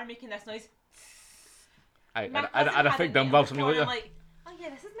the car making this noise. and I think dumb valve something like that. Like, oh yeah,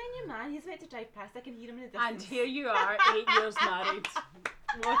 this is my new man. He's about to drive past. I can hear him in the distance. And here you are, 8 years married.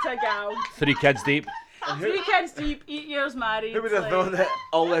 What a gal. 3 kids deep. 3 kids deep, 8 years married. Who would have thought that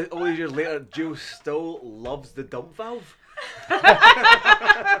all these years later, Jill still loves the dump valve?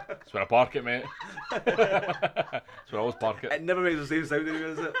 That's where I park it, mate. That's where I always park it. It never makes the same sound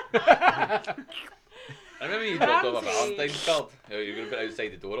anymore, does it? I remember you dropped off a Ramsey. Valentine's card. You were going to put it outside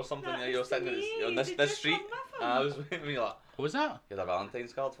the door or something. Yeah, you're sitting on this street. I was when you're like, What was that? you had a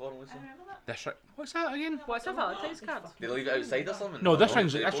Valentine's card for him, Lisa. I remember that. This What's that again? What's a Valentine's card? Did they leave it outside or something? No, this Or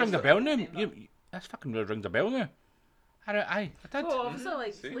rings they a post bell it? now. This fucking rings a bell now. I did. Well, obviously,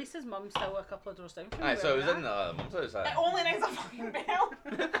 like, See? Lisa's mum's still a couple of doors down from Aye, so it was where in we're at. mum's house. It only rings a fucking bell.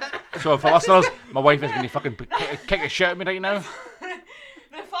 So for listeners, my wife is going to fucking kick a shit at me right now.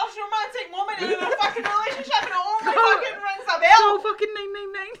 The first romantic moment in a fucking relationship and it only fucking rings a bell. So fucking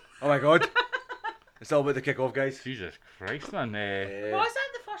 999. Oh my god. It's all about the kick-off, guys. Jesus Christ, man. Well, is that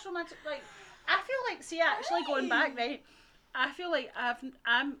the first romantic? Like, I feel like, see, actually going back, right? I feel like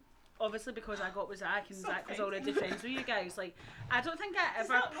I'm obviously because I got with Zach and Zach was already friends with you guys. Like, I don't think I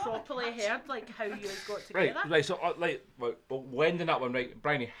ever properly heard like how you guys got together. Right. So but when did that one? Right,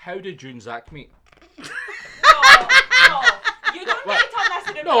 Bryony, how did you and Zach meet? No, you don't need to turn this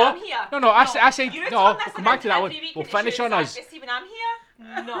into No, I'm here. no. I said You no. turn We'll this come back to into that one. every week We'll and finish shoot on Zach us. to see when I'm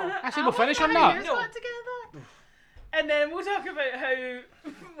here. No. I said we'll finish on How that. you guys got together. And then we'll talk about how we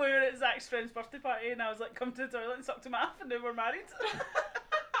were at Zach's friend's birthday party and I was like, come to the toilet and sucked him off and now we're married.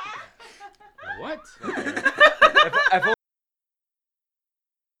 What? if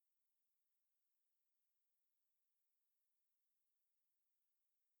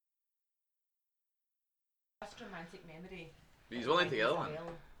First romantic memory. He's willing together,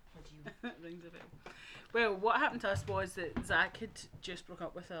 man. Rings a bell. Well, what happened to us was that Zach had just broke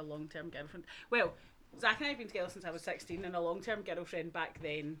up with a long-term girlfriend. Well, Zach and I have been together since I was 16 and a long-term girlfriend back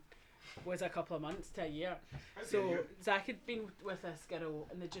then was a couple of months to a year. So Zach had been with this girl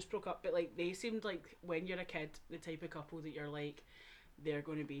and they just broke up, but like they seemed like when you're a kid, the type of couple that you're like, they're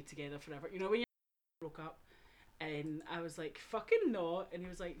going to be together forever. You know, when you broke up and I was like, fucking no. And he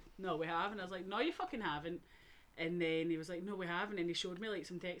was like, no, we have. And I was like, no, you fucking haven't. And then he was like, no, we haven't. And he showed me like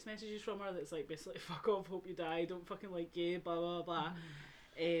some text messages from her that's like basically, fuck off, hope you die, don't fucking like you, blah, blah, blah.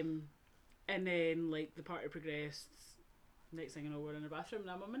 And then like the party progressed. Next thing I know, we're in the bathroom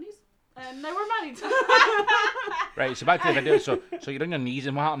and I'm on my knees. And now we're married. Right, so back to the video. So you're on your knees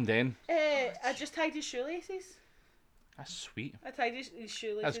and what happened then? I just tied his shoelaces. That's sweet. I tied his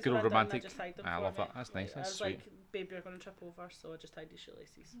shoelaces. That's good when old I'm done, romantic. I just tied them I for love me. that. That's nice. I That's was sweet. like, babe, you're going to trip over, so I just tied his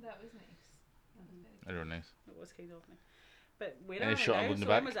shoelaces. That was nice. That's real nice. It was kind of nice. But where And are he we shot a now? load in the So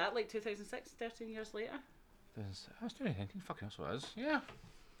when back. was that? Like 2006, 13 years later? That's 2019. Fucking that's what it is. Yeah.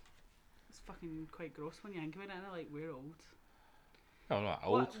 It's fucking quite gross when you think about it. And like, we're old. No, not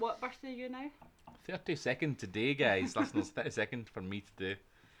old. What birthday are you now? 32nd today, guys. Listeners, 32nd for me today.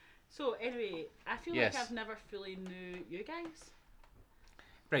 So anyway, I feel Yes. like I've never fully knew you guys.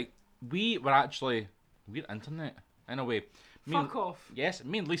 Right, we're internet in a way. Fuck off. Yes,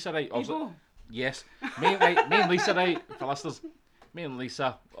 me and Lisa, right? Also, Ego. yes, me and Lisa, right? For listeners, me and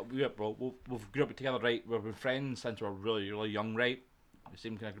Lisa, we've grew up together, right? We've been friends since we were really, really young, right? The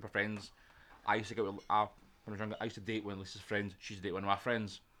same kind of group of friends. I used to get with when I was younger. I used to date one of Lisa's friends. She used to date one of my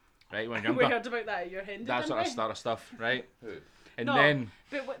friends, right? When I was We younger. heard about that at your hen. That didn't sort of we? start of stuff, right? Who? And No, then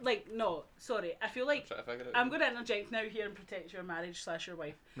but no, sorry. I feel like Try to figure it I'm out. going to interject now here and protect your marriage / your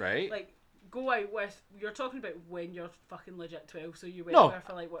wife. right. Like, go out with. You're talking about when you're fucking legit 12, so you went No, there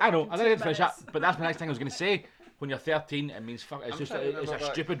for like what? I know. I fucking didn't 2 finish that, minutes. but that's the next thing I was going to say. When you're 13, it means fuck. It's I'm just trying to it's a remember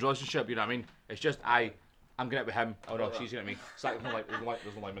back. stupid relationship. You know what I mean? It's just I'm getting it with him. Oh no, she's getting it with me. It's like,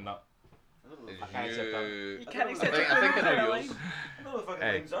 there's no lime in that. I can't accept that. You can't I accept think it. I know Like, yours. I know the fucking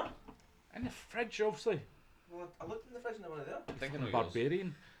Hey. things are. In the fridge, obviously. Well, I looked in the fridge and there one there. I think I know yours.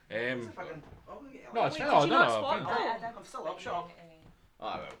 Barbarian. It's a fucking. Oh, yeah, No, it's Wait, fine. did you No, not no, spot fine. that? I'm still up, shut up.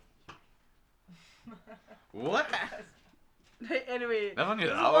 Ah, well. What? Anyway, Never knew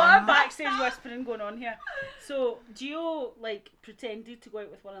there's that a lot of one. backstage whispering going on here. So, Gio like pretended to go out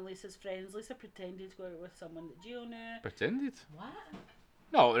with one of Lisa's friends. Lisa pretended to go out with someone that Gio knew. Pretended. What?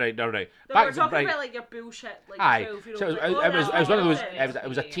 No, right, no, right. No, Back we're talking right. about like your bullshit, like Aye, 12-year-old. so like, it was one of those. yeah. It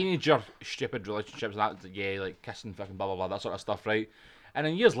was a teenager stupid relationships and that. Yeah, like kissing, fucking blah blah blah, that sort of stuff, right? And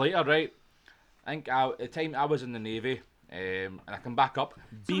then years later, right? I think at the time I was in the Navy, and I come back up.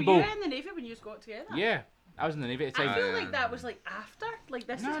 So were Bebo. you in the Navy when you got together? Yeah, I was in the Navy at the time. I feel like that was like after. Like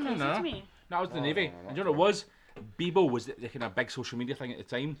this No, is no, crazy no. to me. No, I was in the Navy. And you know what it was? Bebo was the kind of big social media thing at the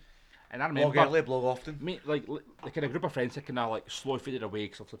time. And I remember, Blog early, blog often. like the kind of group of friends that kind of like slowly faded away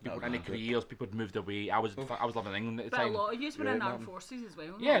because people were in their careers, people had moved away. I was living in England at the But time. a lot of you were Yeah, in armed man. forces as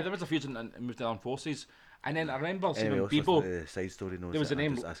well. Yeah, there was a few and moved to the armed forces. And then I remember seeing Anyway, Bebo. the side story knows There was a that I'm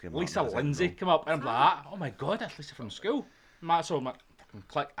name just asking Lisa Martin, is that Lindsay wrong? come up, and I'm like, oh my god, that's Lisa from school. So I'm like, fucking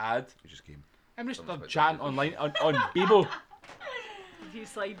click add. You just came. I'm just Sounds quite chatting online on Bebo. You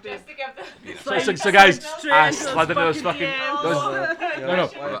slide Just to give the. So guys, straight I into those slid into those fucking fucking. DMs.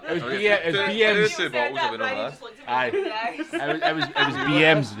 Those, no, it was BMs. Two bottles of vanilla. Aye. It was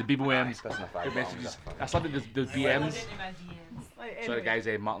BMs, the Bebo M's. Good messages. I slid into those BMs. Like, Sorry anyway,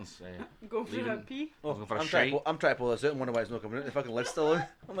 guys, Martin's. Go for leaving. a pee. Oh, Looking for a I'm trying, shite. I'm trying to pull this out and wonder why it's not coming out. The fucking lid's still on.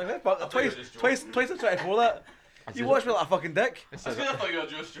 I'm like, that fuck, thought you twice, were just twice I'm trying to pull that. You watched me like a fucking dick. I thought you were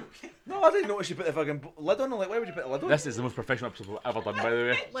just joking. No, I didn't notice you put the fucking lid on. I'm like, why would you put the lid on? This is the most professional episode we've ever done, by the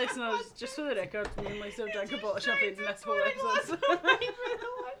way. Listeners, just for the record, me and Lisa have drank a bottle of champagne in this whole episode.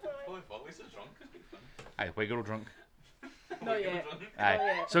 Holy fuck, Lisa's drunk. Aye, white girl drunk. Not yet. Aye. Not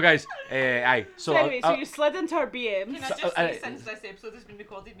yet. So guys, aye. So anyway, so you slid into our BMs. Can I just say, since this episode has been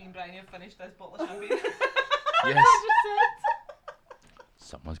recorded, me and Brian have finished this bottle of champagne. yes, I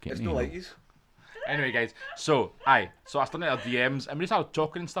someone's It's getting no me. like you. Anyway, guys, so I started our DMs and we just started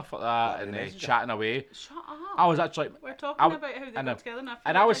talking and stuff like that What, and the messenger? chatting away. just said, shut up. I was actually, We're talking I- about how they I know. got together and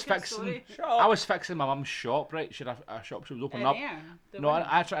and I was fixing. fixing, Shut I up. was fixing my mum's shop. Right, she had a shop she was opening up. No, I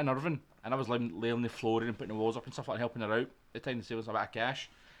actually in Irvine, and I was laying the flooring and putting the walls up and stuff like that, helping her out. At the time, to save us a bit of cash,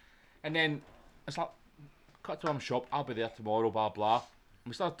 and then it's like, cut to mum's shop. I'll be there tomorrow. Blah blah. And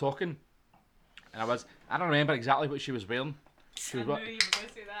we started talking, and I don't remember exactly what she was wearing. She I was knew what? you were going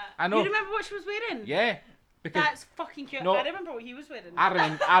to say that. I You know. remember what she was wearing? Yeah, because That's fucking cute. No. I remember what he was wearing.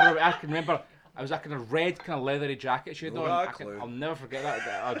 I can remember. I was like in a red kind of leathery jacket she had No, on. that clue. I'll never forget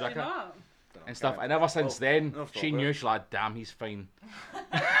that Did you jacket not? and stuff. And ever since then, no, stop she it. knew she's like, damn, he's fine.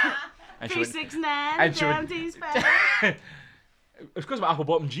 And she went, 369, and she would- damn D's back. it's because of my apple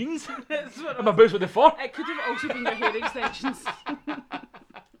bottom jeans That's what and my boots with the fur. It could have also been your hair extensions.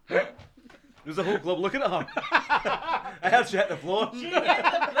 There's a whole club looking at her. I heard she hit the floor.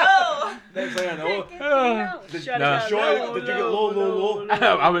 No! Next thing I know. Did, Nah. Did you get low?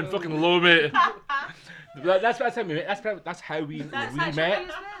 I went fucking low, mate. That's how we met. That's how we That's actually met. how you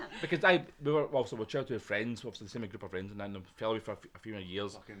met. Because we were childhood friends, obviously the same group of friends, and then we fell away for a few more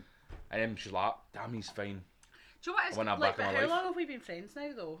years. Fucking- And then she's like, damn, he's fine. Do you know what it's I want that like? back in But my how life. long have we been friends now,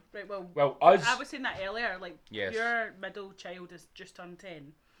 though? Right. Well, us. I was saying that earlier. Like, Yes. your middle child is just turned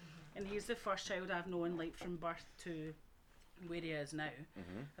 10, and he's the first child I've known like from birth to where he is now.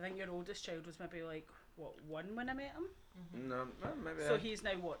 I think your oldest child was maybe like what 1 when I met him. No, maybe. So he's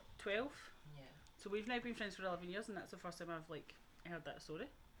now what 12. Yeah. So we've now been friends for 11 years, and that's the first time I've like heard that story.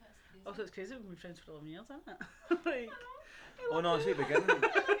 That's crazy. Also, it's crazy we've been friends for 11 years, isn't it? Like, Oh no, see, beginning.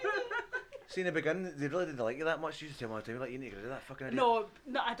 See, in the beginning, they really didn't like you that much. You used to tell me all the time, like, you need to get rid of that fucking idiot. no,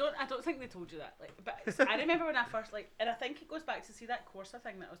 I don't think they told you that. Like, but I remember when I first like, and I think it goes back to see that Corsa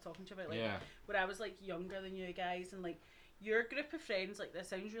thing that I was talking to you about, like, Yeah. where I was like younger than you guys, and like your group of friends, like, that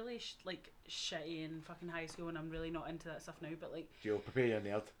sounds really like shitty in fucking high school, and I'm really not into that stuff now. But like, Joe, prepare your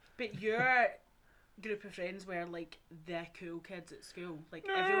nerd. but your group of friends were like the cool kids at school. Like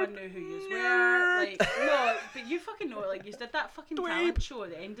everyone knew who you were. Like no, but you fucking know it. Like you did that fucking talent show at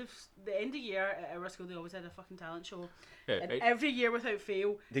the end of year at our school. They always had a fucking talent show, Yeah, and right. every year without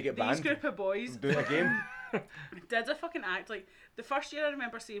fail, They get these banned. group of boys Do it again. did a fucking act. Like the first year I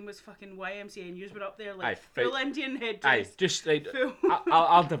remember seeing was fucking YMCA, and yous were up there like Aye, full right. Indian Aye, headdress. just like Full.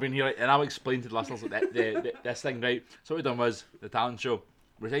 I'll have been here right, and I'll explain to the listeners like this thing, right? So what we done was the talent show.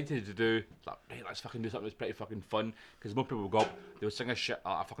 We decided to do like, right, let's fucking do something that's pretty fucking fun. Because most people would go up, they would sing a shit,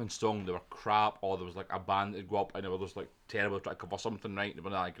 a fucking song, they were crap, or there was like a band that'd go up and they were just like terrible, trying to cover something right, they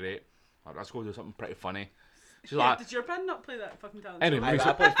weren't that great. Like, let's go do something pretty funny. She's Yeah, like, did your band not play that fucking talent Anyway,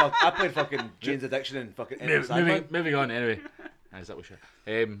 show? I played fucking Jane's Addiction and fucking moving on anyway. Is that what shit?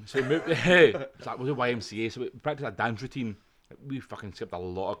 So we moved, it's like, we'll do YMCA, so we practiced a dance routine. We fucking skipped a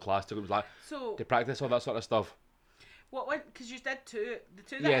lot of class to it was like So to practice all that sort of stuff. what went? Because you did two. The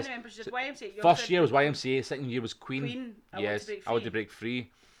two that Yes. I remember was just YMCA. You First also year did was YMCA, second year was Queen. Queen. Yes, I want to break free.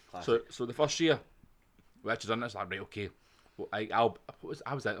 So the first year, we actually done this. Like, right, okay. Well,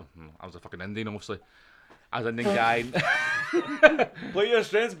 I was a fucking Indian, obviously. I was an Indian guy. Play your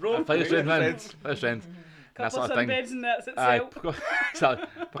strengths, bro. Play your strength, man. Play your strength. That Couple sort of of thing. sunbeds and that's Aye, itself. so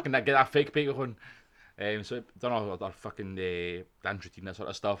fucking get that fake bake on. So done all our fucking dance routine, that sort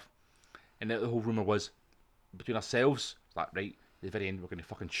of stuff. And the whole rumour was between ourselves, like right, at the very end we're gonna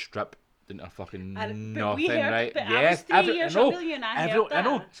fucking strip into fucking But nothing, we heard, right? but Yes, I was 3 years younger than you and I heard that. I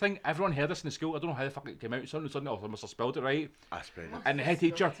know. Thing everyone heard this in the school. I don't know how the fuck it came out. Suddenly, I must have spelled it right. I spread it. And the head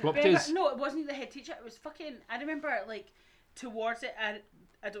teacher up to Remember, us. no, it wasn't the head teacher. It was fucking. I remember like towards it.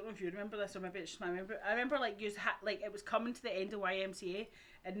 I don't know if you remember this or maybe it's just my memory. I remember like like it was coming to the end of YMCA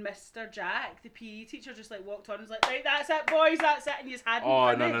and Mr. Jack, the PE teacher, just like walked on and was like, right, that's it, boys, that's it, and you just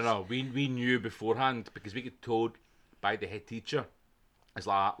hadn't finished. No. We knew beforehand because we get told by the head teacher. It's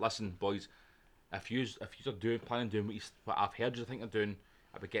like, listen, boys, if you are planning doing what I've heard you think of doing,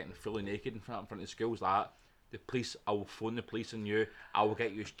 I'll be getting fully naked in front of the school. It's like the police. I will phone the police on you. I will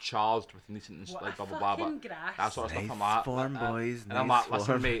get you charged with indecent and What like a blah blah blah. fucking But grass. that sort of stuff. Nice I'm like, form, boys. and I'm nice like, listen,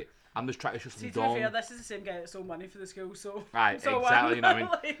 form. mate, I'm just trying to show some See, to be fair, dong. this is the same guy that stole money for the school, so. Aye, so exactly, you know what I mean?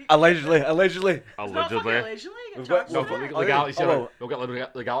 like, Allegedly. it's not fucking Allegedly. allegedly. We've Get got- charged No, for but that. legality's Oh, here. well. We'll get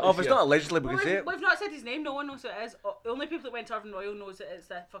legality. Oh, if it's not allegedly, we Well, can say it. we've not said his name. No one knows who it is. The only people that went to Irvine Royal knows that it's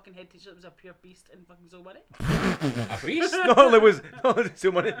that fucking head teacher that was a pure beast and fucking so money. A priest? Not only was so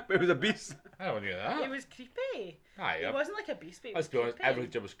money, but it was a beast. I don't knew He that. was creepy. Aye, He yeah. wasn't like a beast, but he was Let's be honest, creepy. every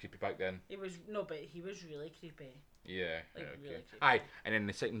job was creepy back then. He was no, but he was really creepy. Yeah, Like, yeah, really okay. creepy. Aye, and then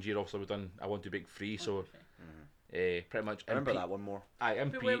the second year also we done I Want to Bake Free, so pretty much. I remember MP that one more. Aye,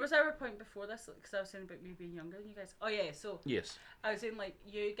 But MP. where was our point before this? Because I was saying about me being younger than you guys. Oh yeah, so Yes. I was saying like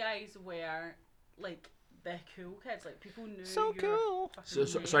you guys were like the cool kids. Like people knew. So your cool. fucking So,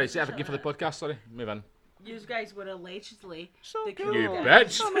 names sorry, and say that shit again for the like podcast. Sorry, move in. that. You guys were allegedly So the cool. cool You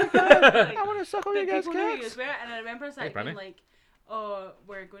guys. bitch. Oh my god. Like, I want to suck on but you guys' people knew who you cocks. were, and I remember Zach Brandy. being like, "Oh,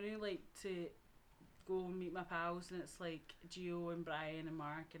 we're going to like to go and meet my pals," and it's like Gio and Brian and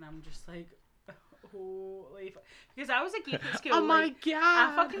Mark, and I'm just like, holy fuck. Because I was a geek at school. like, god!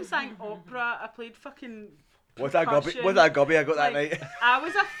 I fucking sang opera. I played fucking. What's that gobby? percussion. What's that gobby I got that Like, night? I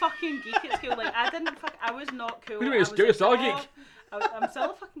was a fucking geek at school. Like I was not cool. What do you mean, I was still- you're still a geek? goth. I'm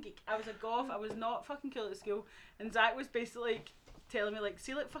still a fucking geek. I was a goth. I was not fucking cool at school. And Zach was basically like telling me like,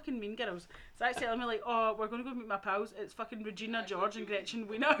 see like fucking Mean Girls. Zach's telling me like, oh, we're gonna go meet my pals. It's fucking Regina George and Gretchen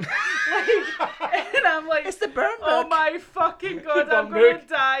Wiener. Like, and I'm like, It's the burn oh book. my fucking god, The I'm burn gonna book.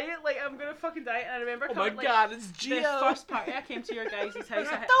 die. Like I'm gonna fucking die. And I remember Oh my coming, like, god, it's the Gio. first party I came to your guys' house.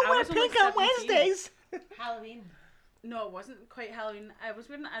 I Don't wear was only pink on 17. Wednesdays. Halloween. No, it wasn't quite Halloween. I was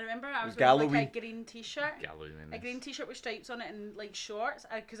wearing. I remember I was was wearing like Halloween. a green t-shirt, Gallery, a green t-shirt with stripes on it and like shorts.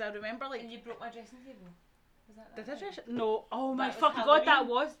 Because I remember like. And you broke my dressing table. Was that Did that I dress? No. Oh my That was fucking god, that Halloween?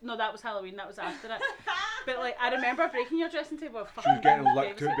 was no, that was Halloween. That was after it. But like, I remember breaking your dressing table. She was getting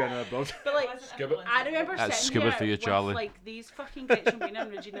licked to devastated. be another blood. But like, Skip it. I remember That's sitting scuba here for you, with Charlie. like these fucking Gretchen Wiener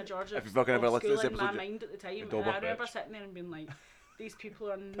and Regina George If you fucking ever of listen to school this in my episode, mind at the time, you're and I double remember bitch. sitting there and being like, these people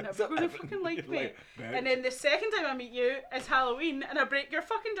are never gonna fucking like me. Like, bitch. And then the second time I meet you, it's Halloween, and I break your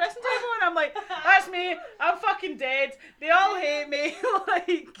fucking dressing table, and I'm like, that's me. I'm fucking dead. They all hate me.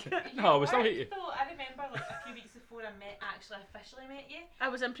 Like, No, we still hate you. So I remember like a few weeks before I actually officially met you. I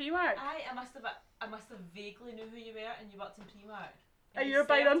was in Primark. I must have vaguely knew who you were, and you worked in Primark. Are And you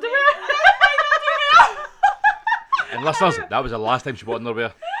buying served me- underwear? And listeners, that was the last time she bought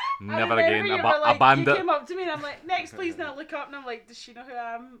underwear. Never I again. remember you I were like, banned you it. came up to me and I'm like, next please, and I look up and I'm like, does she know who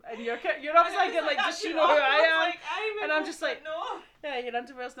I am? And you're obviously like, does she know who I am? And I'm just like, no. Yeah, your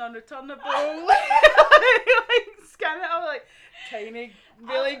underwear's non-returnable. Like scan it out, like tiny,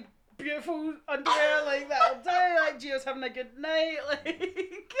 really beautiful underwear, like that'll do. Like Gio's having a good night,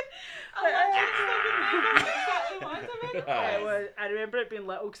 like. I remember it being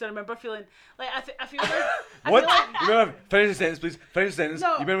little because I remember feeling like I feel like What? I feel like, Remember, finish the sentence, please. Finish the sentence.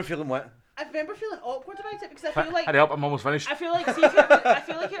 No. You remember feeling what? I remember feeling awkward about it because I feel like Hurry up, I'm almost finished. I feel like see, I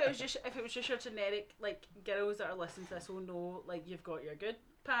feel like it was just your generic like girls that are listening to this will know like you've got your good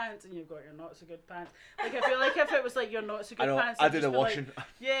pants and you've got your not so good pants. Like I feel like if it was like your not so I good know. pants, I I'd did just the be like, washing.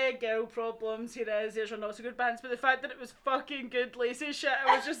 yeah, girl problems. Here it is. Here's your not so good pants. But the fact that it was fucking good lacy shit,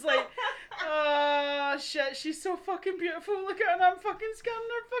 I was just like, oh shit, she's so fucking beautiful. Look at her, and I'm fucking scanning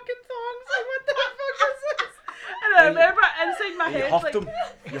her fucking thongs. Like what the fuck is this? And I remember inside my You head huffed like them.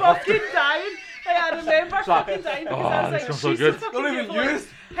 You huffed them. fucking dying. Like, I remember fucking dying because I was this like, smells she's so so good. fucking Not even beautiful. used.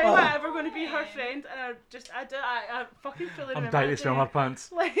 How am I Oh. ever going to be her friend? And I fucking fully I'm remember dying to that smell day. her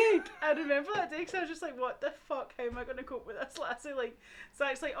pants. Like, I remember that day because I was just like, what the fuck? How am I going to cope with this lassie? Like,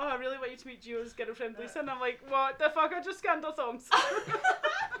 Zach's like, oh, I really want you to meet Gio's girlfriend Lisa. And I'm like, what the fuck? I just scanned her thongs.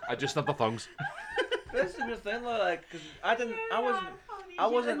 I just snubbed the thongs. This is the thing, like, because I didn't. I wasn't.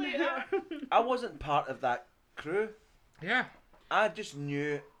 I wasn't part of that crew. Yeah. I just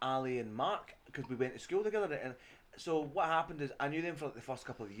knew Ali and Mark because we went to school together, and so what happened is I knew them for like the first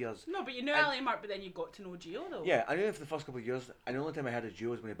couple of years. No, but you knew And- Ali and Mark, but then you got to know Gio though. Yeah, I knew him for the first couple of years, and the only time I heard of Gio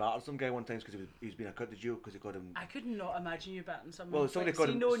was when he battered some guy one time because he was being a cut to Gio because he called him. I could not imagine you batting someone. Well, somebody like, called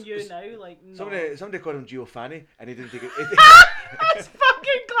see, him- knowing you s- now, like no. Somebody called him Gio Fanny, and he didn't take it. That's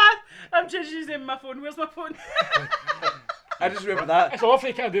fucking class. I'm just using my phone. Where's my phone? I just remember that. It's awful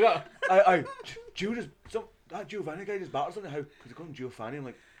you can't do that. Gio just that Gio Fanny guy just battered something. How? Because they call him Gio Fanny. I'm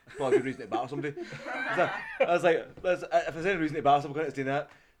like, that's probably a good reason to batter somebody. I was like, if there's any reason to batter somebody, it's doing that.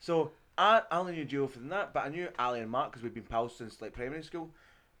 So I only knew Gio from that, but I knew Ali and Mark because we've been pals since like primary school.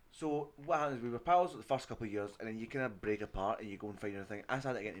 So what happened is we were pals for the first couple of years, and then you kind of break apart and you go and find your thing. I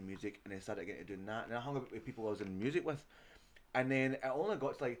started getting into music, and then started getting into doing that, and I hung out with people I was in music with, and then it only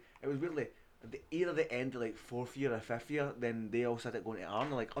got to like it was weirdly either the end of like 4th year or 5th year. Then they all started going to Arn.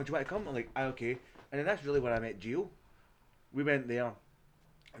 They're like, "Oh, do you want to come?" I'm like, "Okay." And then that's really where I met Gio. We went there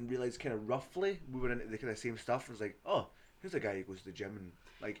and realised kind of roughly we were into the kind of same stuff. It was like, "Oh, here's a guy who goes to the gym and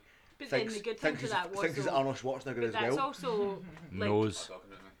like." But then the good thing to that was thinks he's though, Arnold Schwarzenegger but as that's well. also like Nose.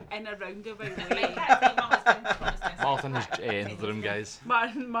 in a roundabout I way. can't take my husband. honestly. Martin has entered the room, guys.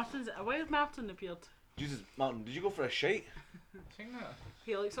 Martin's where Martin appeared. Jesus, Martin, did you go for a shite?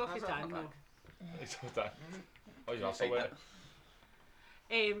 He looks off his That's tan not though. Oh, you're also wet.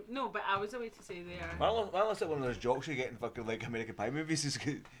 No, but I was away to say there. Martin looks like one of those jocks you get in fucking like American Pie movies.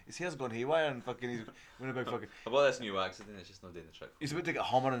 His hair's gone haywire and fucking he's going about fucking. About this new accident, it's just not doing the trick. He's about to get a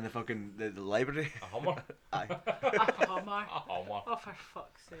Hummer in the fucking the library. A Hummer. Aye. A Hummer. A Hummer. Oh, for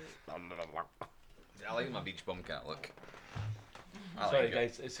fuck's sake. I like my beach bum kind of look. I Sorry, like it.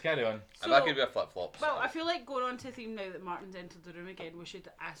 guys. It's carry on. If I could wear flip flops. Well, I feel like going on to theme now that Martin's entered the room again, we should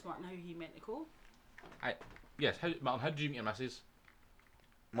ask Martin how he met Nicole. Yes, Martin, how did you meet your missus?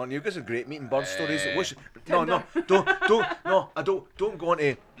 Martin, you've got some great meeting bird stories. Eh. What's, don't go on to. No, Don't go into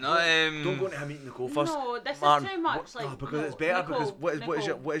him meeting Nicole first. No, this Martin, is too much. no, Like because no, it's better. Nicole, because what is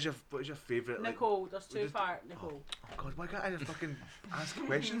Nicole, your favourite? Like, Nicole, there's two just- part Nicole. oh God, why can't I just fucking ask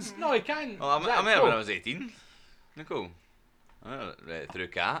questions? No, he can't. Well, I Zach, met her go. when I was 18. Nicole. Through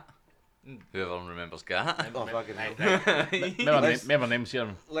Cat. Whoever remembers Cat. Oh fucking hell. Remember names here.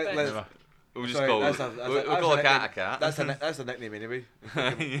 Let's, Remember. We'll just sorry, call that's it. a- that's We'll a- call a that's cat a a cat. that's a nickname anyway.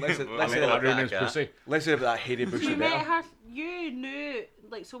 Let's Well, let's I say mean, My that. real name's cat. Pussy. Let's say about that Haiti So bush you met better. her. You knew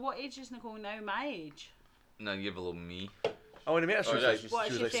like so. What age is Nicole now? My age. No, you're below me. Oh, when I met her, she Oh, was yeah, like she's- What,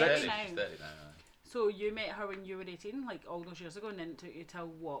 she is was she like 30 six. now? She's 30 now. So you met her when you were 18, like all those years ago, and then it took you till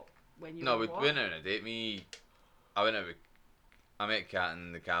what? When you No, were we what? went out on a date. I went out with. I met Cat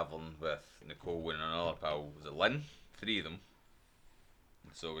in the cavern with Nicole and another pal. Was it Lynn? 3 of them.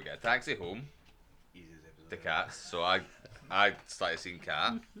 So we got a taxi home. The Cats. So I started seeing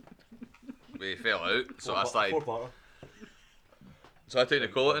Cat. We fell out. So I started. Four-parter. So I took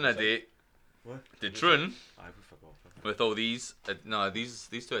Nicole on a date. What? To Troon Aye, we fuck off. with all these. No, these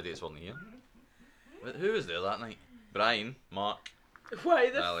 2 dates weren't here. But who was there that night? Brian, Mark. Why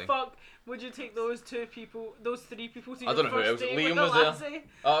the Ali. fuck would you take those 2 people, those 3 people to I your don't know who first else. date Liam with the was there. lassie?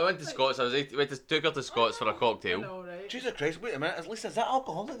 Oh, I went to Scots. I was 18, took her to Scots for a I cocktail. know, right? Jesus Christ! Wait a minute. At least is that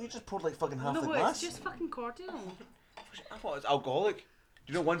alcoholic? You just poured like fucking half No, the it's glass. just fucking cordial. I thought it was alcoholic. Do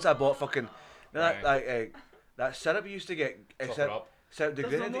you know once I bought fucking that syrup you used to get? Top Syrup, her up. syrup de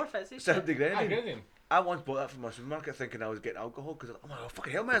There's no grenadine. more fizzy. Syrup de Ah, grenadine. grenadine. I once bought that from my supermarket thinking I was getting alcohol because oh my god,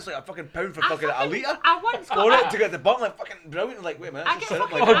 fucking hell man, it's like a fucking pound for I fucking a fucking- litre. I once Pour it got to get the bottle like fucking brilliant. Like wait a minute, I that's get syrup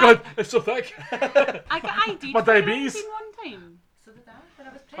fucking- like Oh god, it's so thick. I got ID'd My for diabetes. grenadine one time. So did I when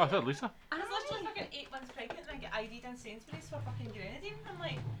I was Oh, I pregnant. heard Lisa. I was literally fucking 8 months pregnant and I get ID'd in Sainsbury's for fucking grenadine. I'm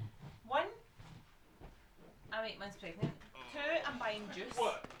like, 1, I'm 8 months pregnant. 2, I'm buying juice.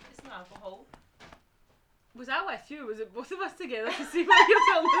 It's not alcohol. Was I with you? Was it both of us together? To see when you're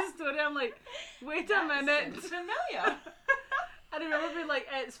telling the story, I'm like, wait a minute. Sounds familiar. I remember being like,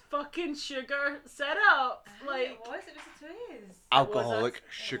 it's fucking sugar syrup. Like, it was the 2 years. alcoholic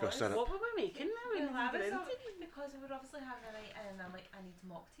sugar was. syrup. what were we making now? Well, I was Grenadine? because we were obviously having a night and I'm like, I need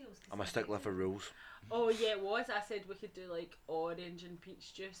mocktails. 'cause I'm a stickler for rules. Oh yeah, it was. I said we could do like orange and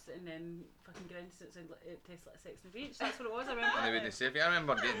peach juice and then fucking grenadine so it tastes like Sex on the Beach. That's what it was. I remember. And they wouldn't save you.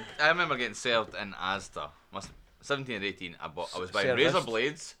 I remember getting served in Asda. 17 or 18. I was buying Serviced. razor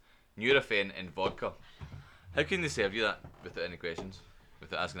blades, Nurofen, and vodka. How can they serve you that without any questions?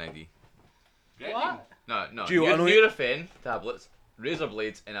 Without asking ID? What? No. Gio, I know Nurofen tablets, razor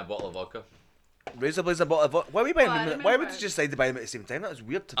blades, and a bottle of vodka. Razor blades, a bottle of vodka. Why were we buying Well, I them? Why would remember- you just decide to buy them at the same time? That was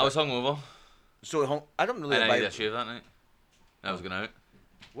weird. To I was hungover, so I don't really and I buy. needed a shave that night. I was going out.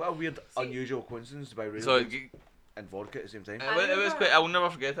 What a weird, unusual coincidence to buy razor So blades. and vodka at the same time. I It was remember- quite. I'll never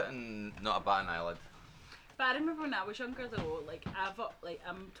forget it, and not a bat an eyelid. But I remember when I was younger though, like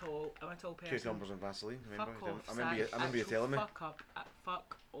I'm tall. I'm a tall person. Cucumbers and Vaseline. Remember? Fuck off. I remember you Actual telling me. Fuck up.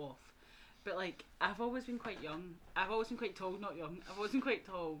 Fuck off. But like, I've always been quite young. I've always been quite tall, not young. I've always been quite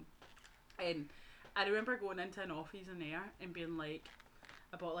tall. And I remember going into an office in there and being like,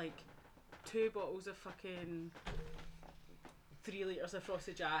 I bought like 2 bottles of fucking 3 litres of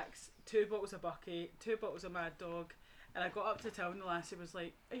Frosted Jacks, 2 bottles of Bucky, 2 bottles of Mad Dog. And I got up to town and the lassie was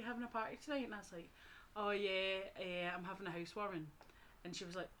like, are you having a party tonight? And I was like, oh yeah, I'm having a housewarming. And she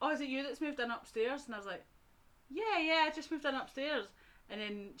was like, oh, is it you that's moved in upstairs? And I was like, yeah, I just moved in upstairs. And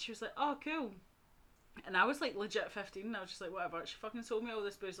then she was like, oh, cool. And I was like legit 15 and I was just like, whatever. She fucking sold me all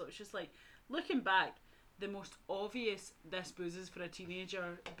this booze. It was just like, looking back, the most obvious this booze is for a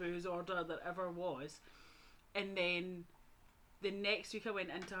teenager booze order that ever was. And then the next week I went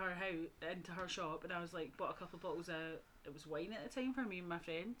into her house, into her shop, and I was like, bought a couple of bottles of, it was wine at the time for me and my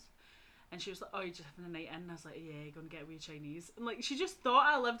friends. And she was like, oh, you're just having a night in? And I was like, yeah, gonna get a wee Chinese. And like, she just thought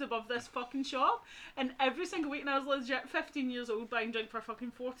I lived above this fucking shop. And every single week, and I was legit 15 years old buying drink for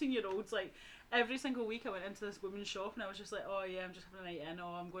fucking 14-year-olds, like, every single week I went into this woman's shop and I was just like, oh yeah, I'm just having a night in,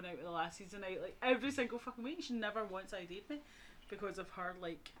 oh, I'm going out with the lassies tonight. Like, every single fucking week. She never once ID'd me because of her,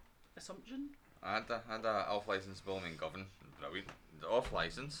 like, assumption. I had a off license bill in Govan. Brilliant. The off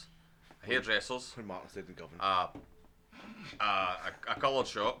license, hairdressers, When Martin stayed in Govan. a coloured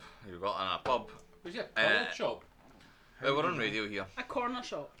shop. You've got in a pub. Was it a colour shop? Well, we're on radio here. A corner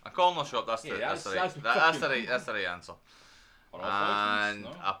shop. A corner shop. That's Yeah, the that's right. the That's the fucking- right. That's the right answer. Or off And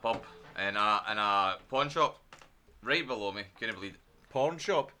license? a pub and a pawn shop right below me. Couldn't believe it. Porn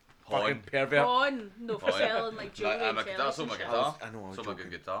shop. Porn. Fucking pervert. On, no, for Oh, yeah. selling like jewellery I'm a and guitar. tellies So and my shit. guitar. I know, I was So my joking.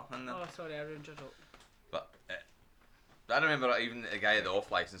 good guitar. And Oh, sorry, I ruined your joke. but I remember even the guy at the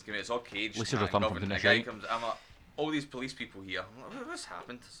off license came in. It's all caged. Lisa's and returned from Govan. the The guy night. comes. I'm like, all these police people here. I'm like, what's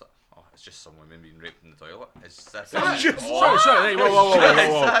happened? It's like, oh, it's just some women being raped in the toilet. It's that's Sorry, whoa.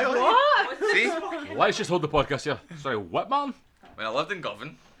 What? See, Let's just hold the podcast here. Sorry, what, man? when I lived in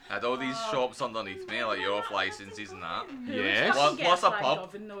Govan, I had all these shops underneath me, like your off licenses and that. Yes. Plus a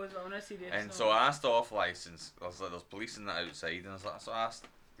pub. And So I asked the off license. I was like, "There's police in the outside," and I was like, so I asked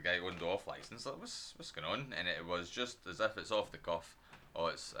the guy going to off license, like, "What's going on?" And it was just as if it's off the cuff. Oh,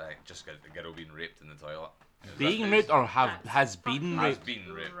 it's just got the girl being raped in the toilet. As if Being it's- raped or has been has raped?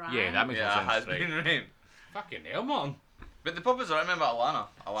 been raped. Yeah, that makes Yeah, no has sense. been Right. raped. Fucking hell, man. But the pub was alright. I remember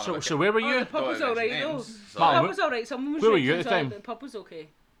Alana. So where were Oh, you? the pub was Don't alright mention though. names, The so- Martin, pub was alright. Someone was where were raped you at the inside, time? but the pub was okay.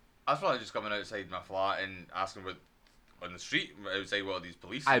 I was probably just coming outside my flat and asking about on the street outside what are these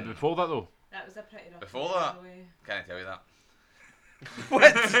police. Aye, and before that though. That was a pretty rough Before night, that? by the way. Can't tell you that.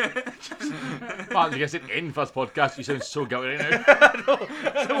 Man, you guys didn't end first podcast. You sound so guilty right now.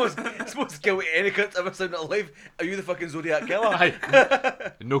 It's the most guilty any cunt's ever sounded alive. Are you the fucking Zodiac killer?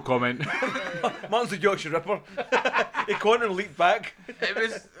 Aye. No comment. Martin's the Yorkshire Ripper. He cornered and leaped back. It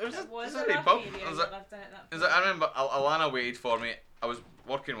was It was a a right rough pub. area I was you like, lived in at that Is point. I remember Alana waited for me. I was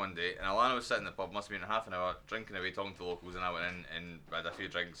working one day and Alana was sitting in the pub, must have been half an hour, drinking away, talking to locals, and I went in and I had a few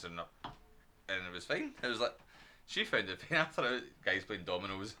drinks and it was fine. It was like, she found it fine after guys playing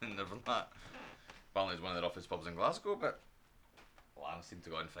dominoes and everything like that. Apparently it's one of the roughest pubs in Glasgow, but Alana seemed to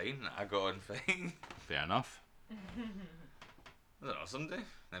go on fine, and I got on fine. Fair enough. I don't know, someday.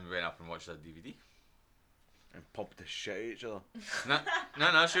 Then we went up and watched a DVD. And pumped the shit out of each other.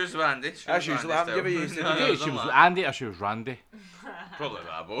 No, she was with Andy. She As was with usual, Andy I'm giving you still. some- No, Yeah, it she was like- Andy or she was Randy. Probably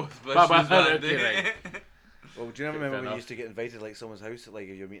about both, but But- she was but- with Andy. okay, Well, do you never Fair remember when enough. you used to get invited to like someone's house, like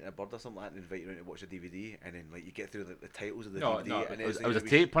if you're meeting a bird or something like that, and invite you around to watch a DVD, and then like you get through the titles of the No, DVD, no, and it was then a you'd be-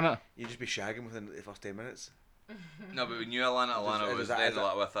 tape on it. You'd just be shagging within the first 10 minutes. No, but we knew Alana. Alana Is was that- then is that-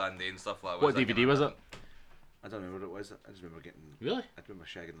 like with Andy and stuff like that. What DVD was it? I don't remember what it was. I just remember getting. Really? I remember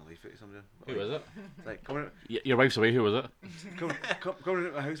shagging the life out of somebody. Who was it? It's like coming out, Your wife's away. Who was it? coming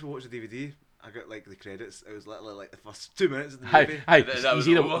out my house, we'll watch the DVD. I got like the credits. It was literally like the first 2 minutes of the Hi, movie. hi. That You was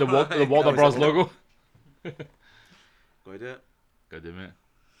see the over. the Warner That was Bros over. logo? Go do it. Good, mate.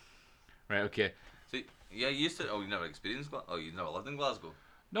 Right, okay. So yeah, you used to. Oh, you never experienced Glasgow. Oh, you never lived in Glasgow.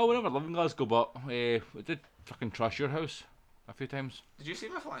 No, we never lived in Glasgow, but we did fucking trash your house a few times. Did you see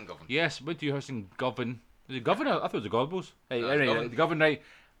my flat in Govan? Yes, went to your house in Govan. Is it Govan? I thought it was the Gorbals. Right, No, it's anyway, Govan. the Govan, right.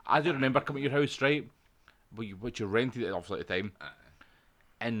 I do remember coming to your house, right? Which you rented it obviously at the time.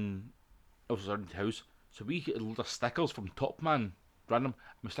 And it was a rented house. So we get a load of stickers from Top Man, random.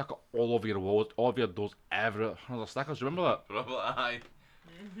 And we stuck it all over your walls, all over your doors, everywhere. Hundreds of stickers, remember that? Probably. Aye.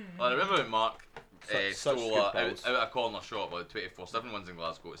 Well, I remember when Mark Such stole good out balls. a corner shop, like 24/7 ones in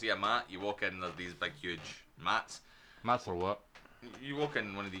Glasgow. See a mat, you walk in, there's these big huge mats. Mats or what? you walk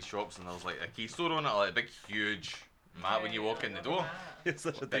in one of these shops and there's like a key store on it, like a big huge mat when you walk in the door. It's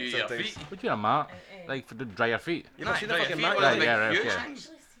such a Do dick your sometimes. feet. What do you mean a mat? Like for to dry your feet? You never Nah, seen dry a your fucking feet mat? with the Right, big yeah, right, huge okay. things.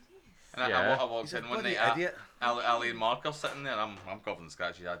 Actually serious. And Yeah. I walked He's in a one bloody night. idiot. Ali and Mark are sitting there. I'm covered in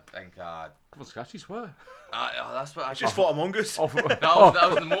scratches. I think Couple of scratches, what? that's what I Just fought Among Us. Oh, for, No, oh, I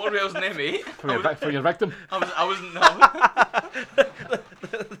was in the motorways in M8. for your victim. I wasn't. No.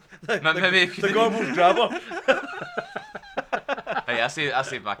 Maybe. The Gorbals grabber. Hey, I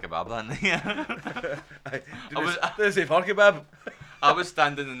saved my kebab then. Did say for kebab? I was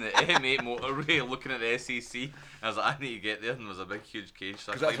standing in the M8 motorway looking at the SEC. And I was like, I need to get there, and there was a big, huge cage.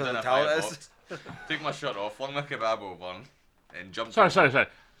 So I 'Cause that's climbed where in the a talent firebox, took my shirt off, flung my kebab over, and jumped. Sorry. over.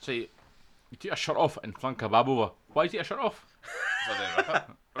 So you take your shirt off and flung kebab over. Why did you take your shirt off? So I didn't rip it.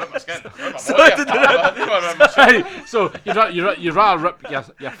 I ripped my skin. I ripped my So body. I didn't I didn't rip my shirt. Hey, so you'd rather rip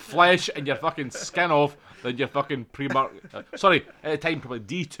your flesh and your fucking skin off than your fucking sorry, at the time probably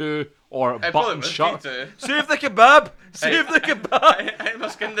D2 or It probably button was shirt. D2. Save the kebab! Save the kebab! Hey, my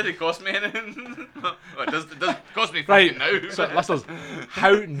skin didn't cost me anything. Well, it does cost me Right, fucking now. so listeners,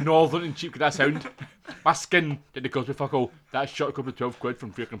 how northern and cheap could that sound? My skin didn't cost me fuck all. That shirt cost me 12 quid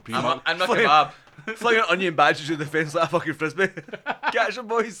from freaking Primark. And my Fine. kebab. Flinging onion badges through the fence like a fucking frisbee. Catch them,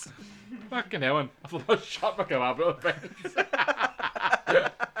 boys. Fucking hell, man. I thought I shot my kebab out of friends.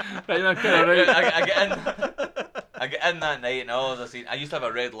 Right, then, kinda right. I get in that night and all I seen. I used to have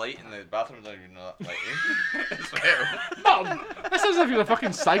a red light in the bathroom. Don't even know that light. It's weird. Martin, that sounds like you're a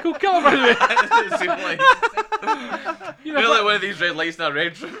fucking psycho killer, by the way. It seemed like, You you know, like know, one of these red lights in a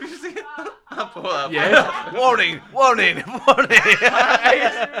red room. You see? I pull that. yeah. Warning! Warning! Warning!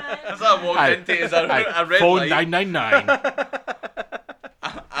 That's what I walked into. Is a red Phone light. 999.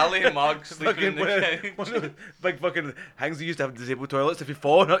 Ali and Mark sleeping in Fucking the one couch. of those big fucking hangs you used to have disabled toilets if you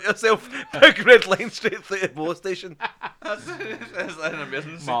fall and hurt yourself. Big red line straight through the police station. That's like an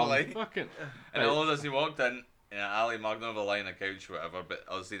emergency Mom, light. fucking. And all as he walked in, Ali and Mark don't have a line on the couch or whatever, but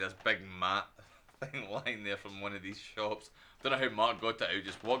I'll see this big mat thing lying there from one of these shops. Don't know how Mark got it out,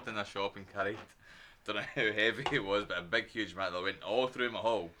 just walked in a shop and carried. Don't know how heavy it was, but a big huge mat that went all through my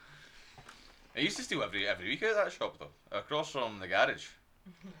hall. I used to steal every week out of that shop though, across from the garage.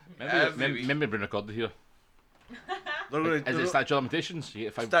 Every week. Maybe been recorded here. They're gonna, Is it statute of limitations? You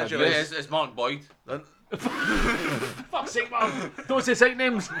get five Statute of Yeah, years. it's Mark Boyd. Fuck's sake, man. Don't say site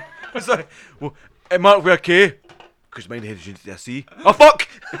names. Sorry. Well, hey, Mark, we're okay. Because mine headed you to a C. Oh, fuck!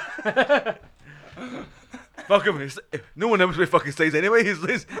 Fuck him. No one knows where he fucking stays anyway.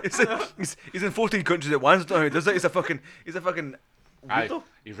 He's in 14 countries at once. I don't know how he does it. He's a fucking Aye, weirdo.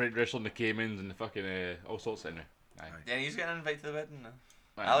 he's wrestling the Caymans and the fucking all sorts anyway. Aye. Yeah, he's getting invited to the wedding now.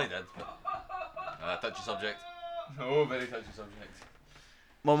 Aye. Ali did. Touchy subject. Oh, very touchy subject.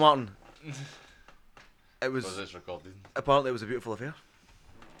 Well, Martin, it Was was this recorded? apparently it was a beautiful affair,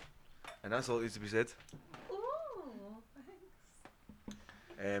 and that's all that needs to be said. Ooh.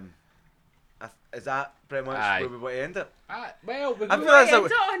 Is that pretty much Aye. where we want to end it? Well, we I feel go. that's a, End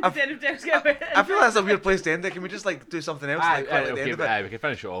it on I've- Den of Death's Getaway. I feel that's a weird place to end it. Can we just like do something else like quickly at the end of it? Aye, we can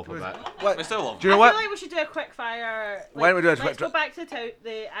finish it off with that. What? We still love Do you know I what? feel like we should do a quick fire. Why don't we do a quick Let's go dra- back to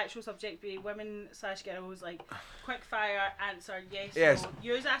the actual subject, be women/girls, like quick fire answer yes. Yes. No.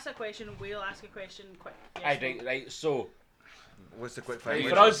 You ask a question, we'll ask a question. Quick. Yes, Aye, no. right. So What's the quick fire? for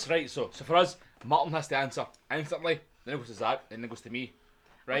question? us, right. So for us, Martin has to answer instantly. Then it goes to Zach. Then it goes to me.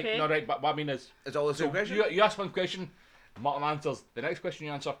 Right? Okay. No, right. But what I mean is, It's all the so same question. you ask one question, Martin answers. The next question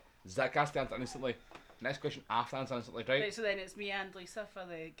you answer, Zach has to answer instantly. Next question, I have to answer instantly. Right? Right, so then it's me and Lisa for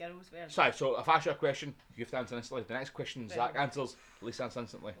the girls version. Sorry, so if I ask you a question, you have to answer instantly. The next question, Zach Right. answers, Lisa answers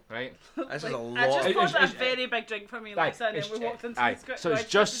instantly, right? This is a I lot. just It- poured it's- a very big drink for me, Aye, Lisa, and then it's- we walked into aye, the script. so it's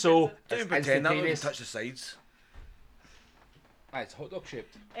just so Don't it's even pretend that we instantaneous. touch the sides. Aye, it's hot dog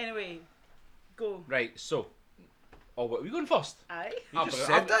shaped. Anyway, go. Right, so. Oh, what, are we going first? Aye. You just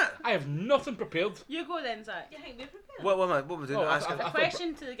said that. I have nothing prepared. You go then, Zach. You think we're prepared? What were we doing? Oh, Ask I- her- I-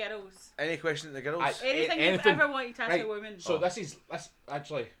 Question to the girls. any question to the girls? Aye. Anything anything. you've ever wanted to ask Right, a woman. So that's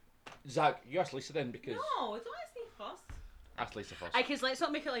actually. Zach, you ask Lisa then because. No, don't ask me first. Ask Lisa first. Because let's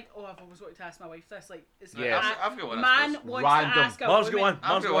not make it like, oh, I've always wanted to ask my wife this. Like, it's Yeah. I've got one. I man suppose. wants Random. to ask a Mark's got woman. one. I've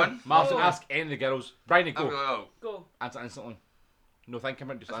Mark's got got one. one. Martin, Oh. ask any of the girls. Brian, I've go. got, Go. Answer instantly. No thinking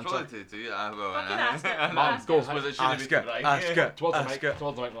about it, just it's answer. probably to you. I've got one. Fucking ask it. Martin, Ask go. it. Suppose it shouldn't Ask be it. right. Ask it. Towards the Ask mic. it.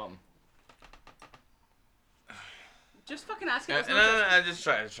 Towards the mic, Martin. Just fucking ask it. Yeah, There's no, no no, no, judgment. I just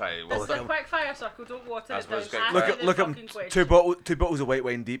try. It's look a at him. quick fire circle. Don't water I it suppose down. it's Ask quick her Look the at fucking him. question. Two bottles of white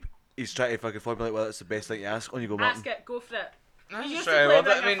wine deep. He's trying to fucking formulate whether it's the best thing to ask. On you go, Martin. Ask it. Go for it. No, You just used try to to play word it.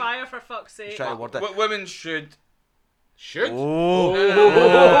 Ring I of mean, Fire for fuck's sake. Try to word it. women should Should. Oh.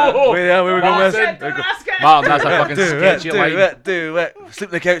 Oh. Wait, yeah, where we going with Martin, this? Don't ask it. Martin, that's a fucking Do it, sketchy do line. it, do it. Sleep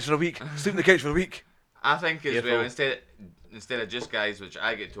on the couch for a week. Sleep on the couch for a week. I think as Careful. well, instead of just guys, which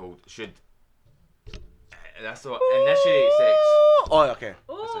I get told should. That's what initiate sex. Oh, okay.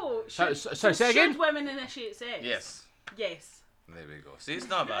 Oh, So- should, so say again? should women initiate sex? Yes. Yes. There we go. See, it's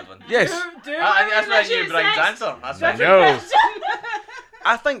not a bad one. Yes. Do That's women why you initiate Brian's sex? answer. That's Different why. No. question.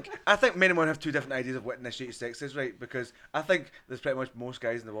 I think men and women have two different ideas of what initiated sex is, right? Because I think there's pretty much most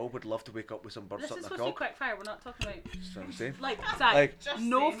guys in the world would love to wake up with some bird This stuck is in their supposed to be cock. quick fire. We're not talking about That's what I'm saying. like Zach. Like-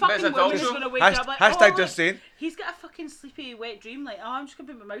 no saying. But it's a fucking talk woman's show. gonna wake up like, oh, Hashtag look, just saying. he's got a fucking sleepy wet dream. Like, oh, I'm just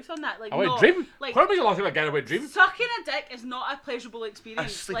gonna put my mouth on that. Like, A wet no, dream? Like, What are you laughing about getting a wet dream? sucking a dick is not a pleasurable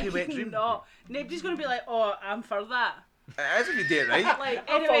experience. sleepy like, wet dream? No, nobody's gonna be like, oh, I'm for that. It is if you do it right. Like,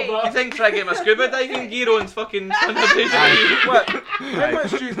 I'm anyway. for You think try to get my scuba diving gear on fucking Sunday? What? How much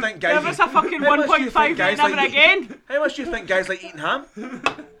do you think guys? Give us a fucking how much do you 1.5 think guys never like- again. How much do you think guys like eating ham?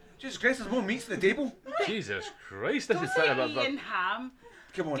 Jesus Christ, there's more meats on the table. Jesus Christ, this Don't is say something about eating ham.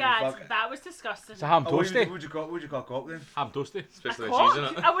 Come on, Guys, fuck. that was disgusting. It's a ham Oh, what toasty. would you call cock then? Ham toasty. Especially A with cheese in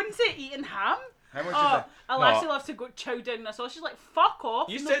cock? it. I wouldn't say eating ham. How much Oh, is a lassie loves to go chow down a sausage. Like, fuck off.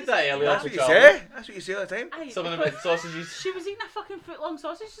 You Nobody said that says earlier. That's what you Charlie. say. That's what you say all the time. Aye, Something because about sausages. she was eating a fucking foot-long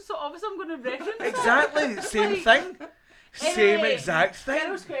sausage, so obviously I'm going to reference it. Exactly, same Like- thing. Same Anyway, exact thing.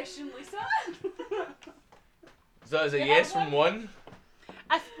 Girls' question, Lisa. So is a yes from one?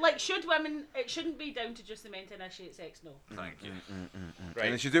 Like, should women? It shouldn't be down to just the men to initiate sex. No. Thank you. And they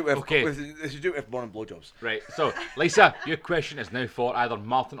Right. should do it with, Okay. they should do it with morning blowjobs. Right. So, Lisa, your question is now for either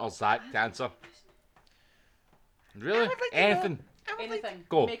Martin or Zach to answer. Really? Anything? Anything.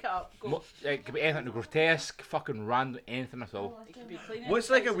 Go. Make it up. Go. It could be anything grotesque, fucking random, anything at all. It could be cleaning. What's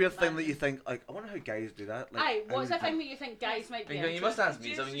like a houses, weird thing that man. you think, like, I wonder how guys do that? Like, Aye, how what's would a thing that you think guys might be You into? must ask me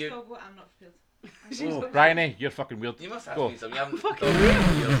Juice something. just You go, I'm not prepared. Oh. Bryony, you're fucking weird. you must ask Go. me something. You haven't Fucking thought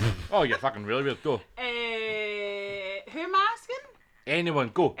about it in years. Oh, you're fucking really weird. Go. Who am I asking? Anyone,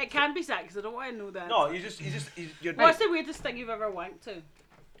 go. It can be Zach, because I don't want to know that. No, you're What's the weirdest thing you've ever wanked to?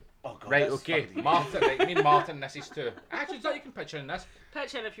 Oh, God, Right, that's okay. fucking deep. Martin, right, me and Martin, this is two. Actually, Zach, you can pitch in this.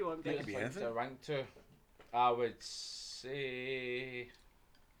 Pitch in if you want. It Guys. could be Like, anything. to rank to, I would say.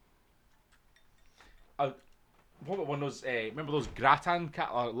 What about one of those? Remember those gratin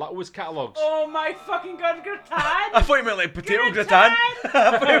catalog, Littlewood's catalogs? Oh my fucking god, gratin! I thought you meant like potato gratin.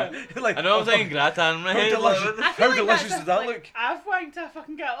 Like, I know I'm saying gratin, right? How delicious, I feel how delicious that's does that like, look? I've wanked a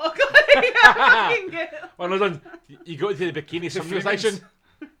fucking catalogue. I fucking get- One of those ones, you go to the bikini swimwear Freeman's section,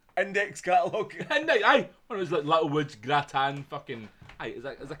 Index catalogue. and aye, one of those like Littlewood's gratin fucking. Aye,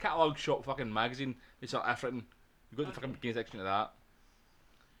 it's a catalogue shop fucking magazine. It's not everything. You go to the fucking bikini section of that.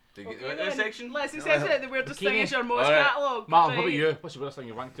 Do you get Okay, the then, section? Let's accept it. The weirdest thing Bikini. is your most Alright. catalogue. Martin, right? what about you? What's the worst thing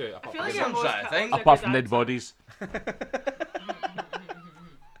you wanked to? I Apart feel from like dead- your I'm most trying to think. catalogue's a apart good from dead answer. bodies.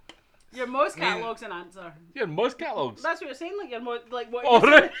 Your most catalogue's an answer. Yeah, most catalogues. That's what you're saying. Like your like what? Oh,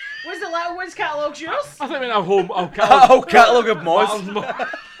 right. Was the Littlewood's catalogues yours? I think I meant a whole catalogue. Oh, catalogue of mods.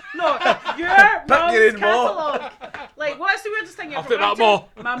 No, your your mom's own more. catalogue. Like, what's the weirdest thing you've I'll ever take that wanked to?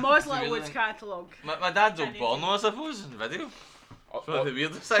 more. My mom's Really? Littlewood's catalogue. My dad's old porno, I suppose, in video. Probably the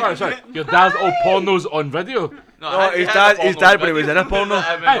weirdest thing. Sorry. Your dad's all pornos on video. No, his dad when he was in a porno.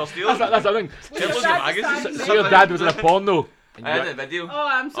 Hey, that's the thing. It was a magazine. So your dad was in a porno. And I you had a video. Oh,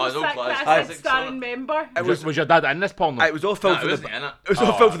 I'm so Oh, it's all sick. classic- Classic classic starring sort. member. It was your dad in this porno? It was all No, filmed it from wasn't the. in it. It was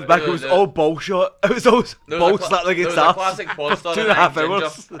all filmed from the back. It was the- all ball shot. It was all ball slapped like There his was a ass. classic porn star 2.5 in it,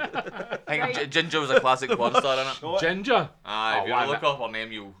 hours. Ginger. I think Right. Ginger was a classic porn star in it. Ginger. Aye, Oh, if you wow, look that- up her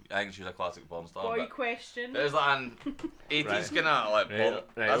name, I think she was a classic porn star. Boy But question. it was like an 80s kind of like porn. Right,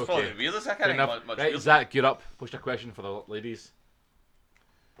 That's probably okay. the weirdest. I Fair can't enough. think much Right, weirder. Zach, you're up. What's your question for the ladies?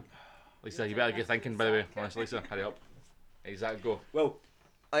 Lisa, you better get thinking, by the way. Honestly, Lisa, hurry up. Hey, Zach, go. Well,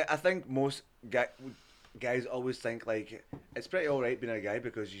 I think most guys always think like it's pretty alright being a guy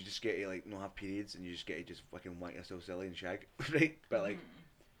because you just get to like not have periods and you just get to just fucking wank yourself silly and shag, right? But like,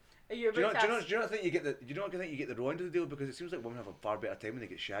 Are you do you about to not ask- think you get the raw end of the deal because it seems like women have a far better time when they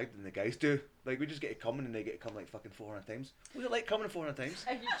get shagged than the guys do. Like we just get to come and they get to come like fucking 400 times. Was it like coming 400 times?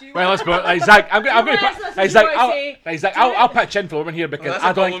 Do you Well, want- let's go. Hey, Zach, I'm going Do you to want put. us- Hey, do Zach, you want to say- hey, Zach, do you I'll pitch in for women here Well, because that's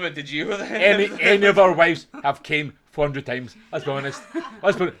I a don't think compliment to you then. any of our wives have came 400 times. Let's be honest.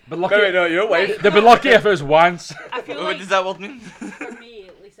 Let's be lucky. Wait, no, your wife. They'd be lucky if it was once. I feel What like does that word mean? for me,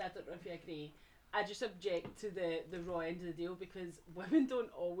 at least I don't know if you agree. I just object to the raw end of the deal because women don't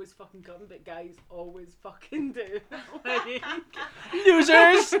always fucking come, but guys always fucking do. Like,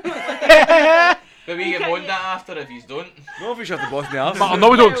 Losers. But we get moaned at after if you don't. No, if you shove the boss in the arse. But I know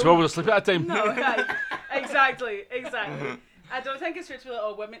we don't because we'll asleep at that time. no, right. Exactly. I don't think it's fair to be like,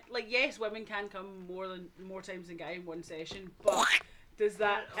 oh, women. Like, yes, women can come more times than guy in one session, but does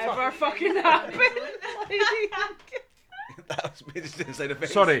that ever fucking happen? That was me just inside a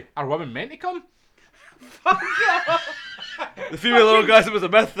face. Sorry, are women meant to come? Fuck off. The female orgasm was a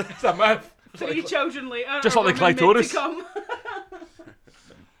myth. It's a myth. 3 children later. Just are like the women meant to clitoris. come?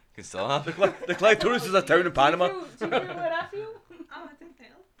 Can still happen. The clitoris is a town in Panama. Do you feel what I feel? Oh, I didn't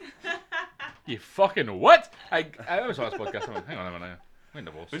know. You fucking what? I never saw this podcast. Hang on a minute. I'm in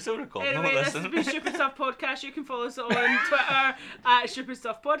divorce. We're still recording all Anyway, this, this has isn't been it? Stupid Stuff Podcast. You can follow us on Twitter at Stupid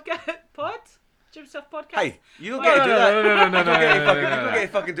Stuff Pod. Stupid Stuff Podcast. Hey, you don't get to do that. No. You don't get to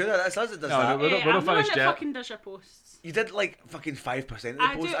fucking do that. That's us that does No, that. we're not I'm the one finished that yet. fucking does your posts. You did like fucking 5% of the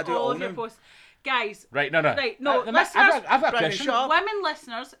I posts. do I do it all all of your now. posts. Guys, Right, no. Right, no, I've listeners- got a Brandon, question. shut up. women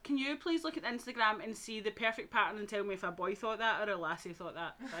listeners, can you please look at Instagram and see the perfect pattern and tell me if a boy thought that or a lassie thought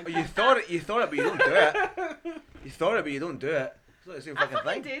that? Thank Oh, you. you thought it, but you don't do it. You thought it, but you don't do it. It's not the same I fucking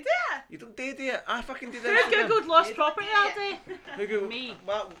fucking thing. did it. You don't do it. I fucking did Who that. googled lost property that day? Who Googled? Me.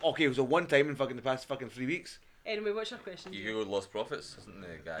 Well, okay, it was a one time in fucking the past fucking 3 weeks. Anyway, what's your question? You googled lost profits, isn't the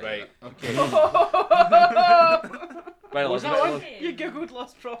guy? Right. Okay. Right, Was let's- that one? You googled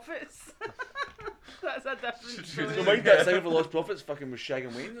lost profits. That's a different story. So mind that sign for lost profits fucking was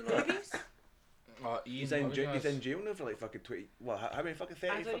shagging Wayne and all that. Ian, He's in, what was he's yours? in jail now for like fucking 20, well, how many fucking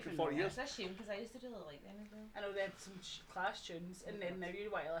 30, I don't fucking even 40 know. years? It's a shame because I used to really like them as well. I know they had some class tunes, and then now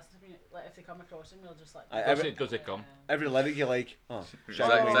you want to listen to me, like if they come across them, you'll just like. Does it come? Every lyric you like, oh, Is shagging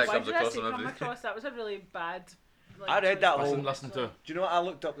that- Wayne. is that why comes did I across say on come every- across? That was a really bad. Like, I read that choice. whole- Listen to. Do you know what I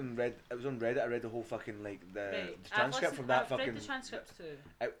looked up and read? It was on Reddit. I read the whole fucking like the Right. transcript from that I've fucking. read the transcripts too.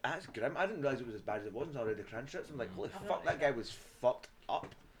 That's grim. I didn't realise it was as bad as it was until I read the transcripts. I'm like, holy I've fuck, not that guy was fucked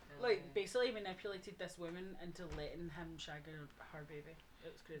up. Like basically manipulated this woman into letting him shag her baby.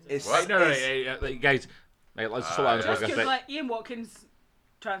 It was crazy. It's- What? No, like, guys. Right, let's slow down this Just podcast. 'cause, Right. like Ian Watkins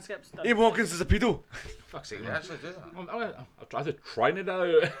transcripts. done. Ian Watkins is a pedo. Fuck's sake, You man. actually do that? I'll try to try it out.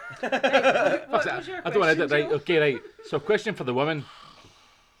 What Fuck's was your I don't want to question, edit. Right, Joe? okay, right. So, question for the women.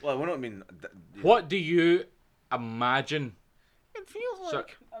 Well, we're not mean. What do you imagine? It feels So-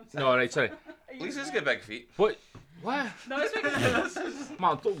 like. I'm sorry. No, right, sorry. Are you- Lisa's got big feet. What? What? No, it's because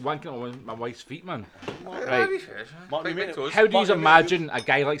Man, don't wank on my wife's feet, man. That'd Right. be fair, sure. Mark, Big you mean- toes. How do you Mark, imagine a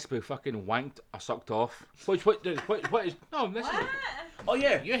guy likes to be fucking wanked or sucked off? What is... No, this is... Oh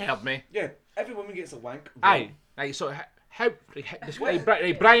yeah, You heard me. yeah. Every woman gets a wank. Aye. Right, so how...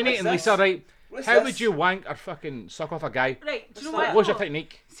 Right, Brian and Lisa, right? What's How this? would you wank or fucking suck off a guy? right. Do you know What's what? What's your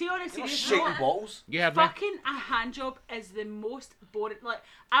technique? See, on a You're not serious shaking note, balls. You heard me? fucking a hand job is the most boring. Like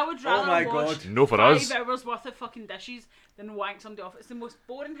I would Oh rather my wash God. No for 5 us. hours worth of fucking dishes than wank somebody off. It's the most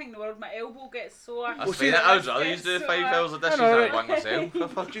boring thing in the world. My elbow gets sore. That's see, fine. I would rather Gets use the sore. 5 hours of dishes know, than right. wank myself. For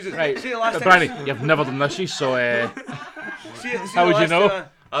fuck. Jesus. Right. See the last But time. Brian, you've never done this, so See How would the you last know? time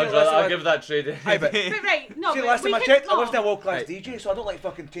I'd see the last rather time give that trade. Aye, but But right, no, see the but last we time I can, checked, I no. wasn't a world class Right. DJ, so I don't like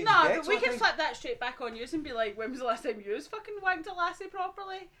fucking changing No, decks but we all the can time. slap that straight back on you and be like, when was the last time you fucking wanked a lassie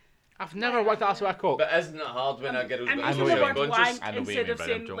properly? I've never worked ass with a cock. But isn't it hard when a girl's I'm got I know using what the you word mean. unconscious? wank I know what you instead mean of by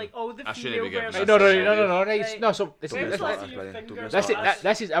saying that, like all the I shouldn't female be giving versions. Right, no, of right. Right. No, so this When was is the last That's time you brilliant. Don't fingered be this is us?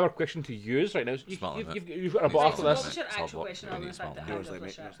 this is our question to use right now. Smart, isn't it? You've got a Right, bottle so for what this. was your It's actual hard question work, other than it's the fact that smart I work. had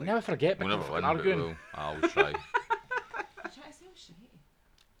Yours, a shit? like, I never forget We'll because never I'm win, but arguing. I always try. I'm trying to say I'm shitty.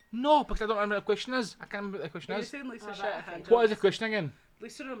 No, because I don't remember what the question is. I can't remember what the question Are you is. saying Lisa Oh, shit right, at okay. hand What is the jobs? question again?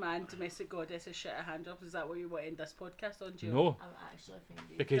 Lisa Roman, domestic goddess, is shit at hand jobs. Is that what you want to end this podcast on, Jill? No, I'm actually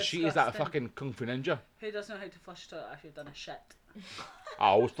offended. because she is that Disgusting. fucking kung fu ninja. Who doesn't know how to flush a toilet after you've done a shit? I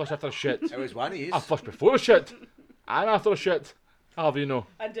always flush after shit. It was one of I these. flush before a shit and after a shit. I'll have you know.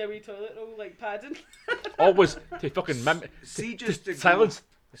 And a wee toilet roll like padding. Always to fucking See, to just to silence.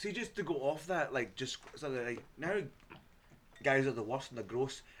 See, just to go off that, like, just sort of like now, guys are the worst and the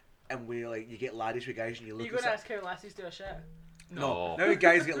gross, and we like you get laddies with guys and you Are look you at going to some- ask how lassies do a shit? No. Now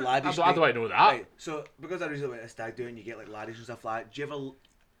guys get laddies. How do I know that? Right, so because I recently went to stag do and you get like laddies and stuff like that, do you ever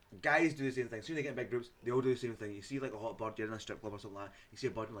guys do the same thing? Soon they get in big groups, they all do the same thing. You see like a hot bird, you're in a strip club or something like that, you see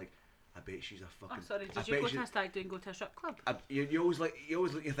a bird and like, I bet she's a Oh, fucking. sorry, I did you bet go she- to a stag do and go to a strip club? you always look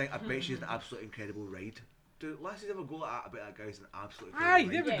and you think, I bet she's an absolute incredible ride. Do lassies ever go like that? I bet that guy's an absolute Aye,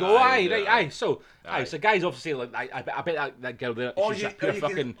 incredible there we ride. go. Aye, Aye, yeah. right. Aye. So, Aye. so guys obviously like I bet that girl there. Or She's you- a pure or you can-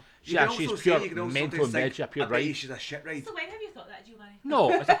 fucking. You can She's also say- pure you can also mental sometimes and think, she's a pure I bet ride. she's a shit ride. So when have you thought that, Giovanni?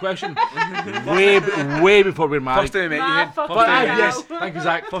 No, it's a question. way before we're married. First time I met you, My Hen. fucking But aye, hell. yes, thank you,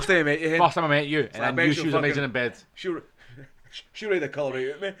 Zach. First time I met you, Hen. First time I met you, So I and bet I knew she'll she was amazing fucking- in bed. She'll ride the colour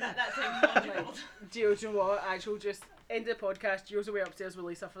out of me. That sounds logical. Gio, do you know what? Actually, just end the podcast. Gio's away upstairs with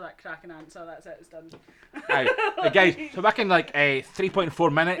Lisa for that cracking answer. That's it, it's done. Aye, hey, guys. So back in like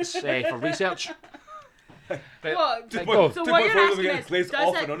 3.4 minutes for research. Right. What? Like, go. So what you're asking is, placed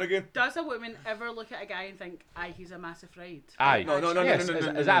off and on again. does a woman ever look at a guy and think, aye, he's a massive ride? Aye. No, Yes,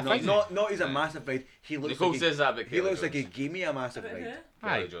 is that a thing? Not he's a massive ride. He looks Nicole like says that, but he looks like he gave me a massive About who? ride.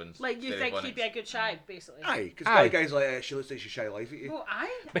 Aye. Kelly Jones. Like, you think he'd be a good shag, basically? Aye, because Aye. guys like she looks like she's shy life at you. Well,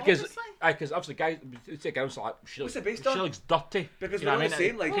 aye, Because, obviously. obviously, guys, it's a girl's like she What's looks, it based she on? looks dirty. Because you know we're what I the mean?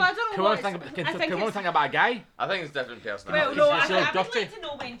 same. Like Well, I don't Can know one what think, it's- can, I can think one it's- think about a guy? I think it's different personalities. Well, no, I I would think- like to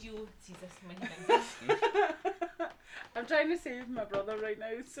know when you see this when he thinks this. I'm trying to save my brother right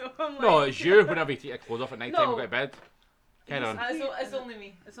now, so I'm like... No, it's you whenever you take your clothes off at night time No. and go to bed. Carry on. It's only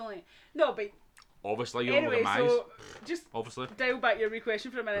me. It's only... No, but Obviously, you're anyway, over my eyes. so just Obviously. dial back your question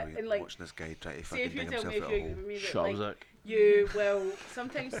for a minute and like, watching this guy try to see if fucking you dig tell me himself if out you a agree hole. with me that Shut up, like, Zach. you will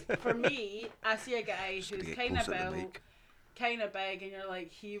sometimes for me I see a guy Just who's get kind of closer to the built, mic. kind of big, and you're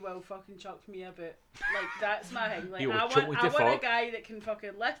like, he will fucking chuck me a bit. Like that's my thing. Like He will I chuck want me I to want a fuck. guy that can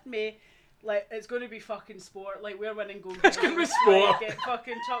fucking lift me. Like it's going to be fucking sport. Like we're winning gold. It's gonna be medals, sport. Like, get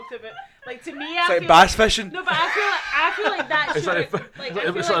fucking chucked a bit. Like to me, I It's like feel bass fishing. no, but I feel like that's It's your, like a- like, it's I like-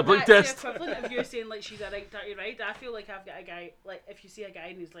 feel it's like like a blood that's test. the equivalent of you saying like she's a right dirty ride. I feel like I've got a guy like if you see a guy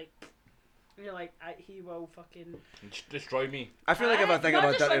and he's like, and you're like he will fucking. Destroy me. I feel like if I think not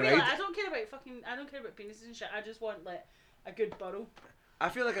about just dirty like me, ride, like, I don't care about penises and shit. I just want like a good burrow. I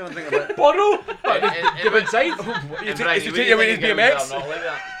feel like if I think about Bono! it- Give inside. you And take Brian, you what take do your way you to think of DMX. girls that are not like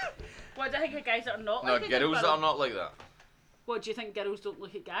that? What do I think of guys that are not No, like a good girls that burrow? are not like that. What do you think girls don't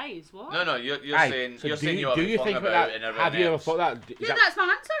look at guys? What? No, you're Aye, saying so you're do saying you, you do you think about that? and Have you ever thought that? Is Yeah, that that's my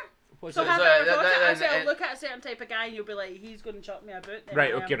answer. what's So it? have So I ever that- thought it? I that- say I'll that- look at a certain type of guy and you'll be like, he's going to chuck me a boot. then Right,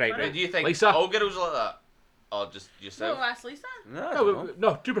 I okay, am right, for right. it. Do you think Lisa? all girls are like that? Or just No, yourself? ask Lisa. No, I No, don't know.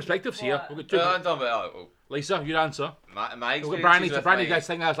 no, two perspectives here. What? We've got two. No, I'm talking about Lisa, your answer. my We've got experience. Brandy. So Brandy does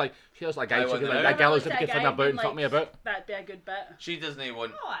thing that's like, she looks like a I guy. She want goes to like, know. that girl looks Looked like at a a kid guy about and and fuck me like, about. That'd be a good bit. She doesn't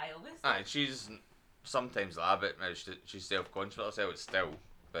want. Oh, I always. Aye, she's sometimes like that, but she's self-conscious about herself. It's still,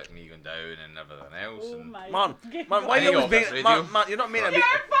 but me going down and everything else. Oh And my. Man, God. why I are you think always off being this man, radio. man, you're not meant to You're be.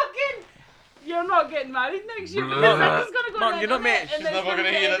 fucking. You're not getting married next year. Blah. Because this is gonna go Man, on you're not the meant- internet, and she's then it's never gonna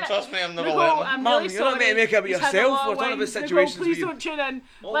get hear it, edited. trust me, I'm never Nicole, letting her. I'm Man, really you're not meant to sorry. make it about He's had a yourself. lot We're of talking about wines. situations Nicole, please where you- don't tune in.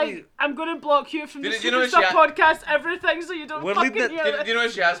 Only- Like, I'm going to block you from the Do you know what Super she Stuff podcast, everything, so you don't We're fucking leading it- hear Do it. you know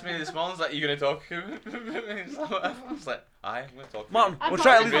what she asked me this morning? Like, you gonna talk? I was like, aye, I'm gonna talk. Martin, I we're thought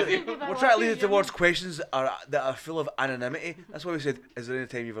trying to this lead was it. about We're trying to lead you, it towards questions that are full of anonymity. That's why we said, is there any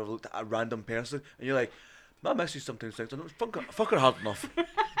time you've ever looked at a random person and you're like, my missus sometimes thinks I don't fuck her hard enough.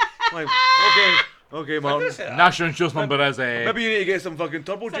 Like, okay, Martin. National insurance number is Maybe you need to get some fucking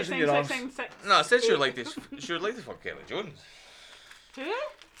turbo juice in your arse. 696. No, I said she would like to. She would like to fuck Kelly Jones. Who?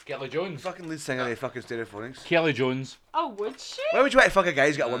 Kelly Jones. Fucking lead singer of the fucking Stereophonics. Kelly Jones. Oh, would she? Why would you want to fuck a guy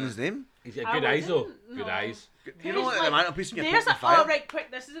who's got a woman's name? He's got I good eyes though. wouldn't, Good no. eyes. You know Who's what the mantelpiece in your There's fucking a fire? oh right,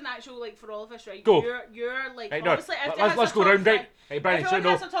 quick. This is an actual like for all of us, right? Go. You're like Right, no. obviously if it Let's has a go top round, right? five- Hey, Brian, so everyone no.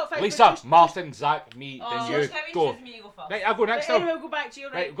 has a top five, but Lisa, just- Martin, Zach, me, Oh, then So you. can we Go. choose me? You go first. Right, I'll go next But anyway, though. we'll go back to you,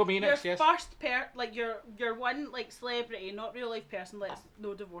 right? Right, go me next, your yes. first like your one like celebrity, not real life person. Let's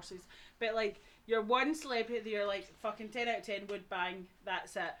no divorces, but like your one celebrity that you're like fucking 10 out of 10 would bang.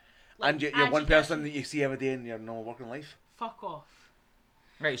 That's it. Like, And you're one you person can't- that you see every day in your normal working life. Fuck off.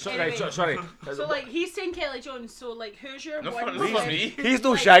 Right, so, Anyway. right, so, sorry. So like he's saying Kelly Jones. So like who's your No, one? for, no, for celebrity- me. He's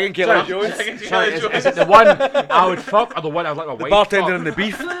no Like- shagging Kelly Sorry. Jones. Sorry, is it the one I would fuck or the one I'd let my The wife bartender fuck? and the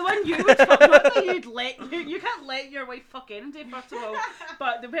beef. So the one you would fuck, not that you'd let you can't let your wife fuck anything first of all,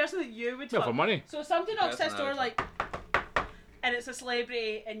 but the person that you would Yeah, fuck. for money. So something knocks this door Personality. like, and it's a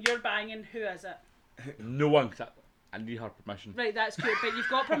celebrity, and you're banging. Who is it? No one, 'cause I need her permission. Right, that's cute, but you've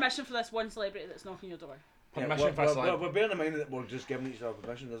got permission for this one celebrity that's knocking your door. Permission for a celeb. we're bearing in mind that we're just giving each other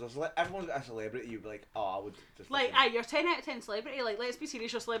permission. There's everyone's got a celebrity. You'd be like, oh, I would just Like, fucking- aye, you're 10 out of 10 celebrity. Like, let's be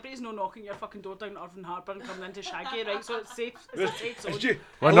serious. Your celebrity's no knocking your fucking door down at Irvine Harbour and coming into Shaggy, right? So it's safe. It's a safe zone. It's you.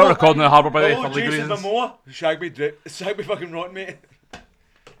 We're Hello, not recording in the harbour by the way, hello, for legal Jason reasons. Momoa. Shag me fucking rotten, mate.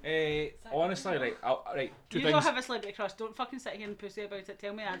 Honestly, right, right, two You things. don't have a celebrity crush. Don't fucking sit here and pussy about it.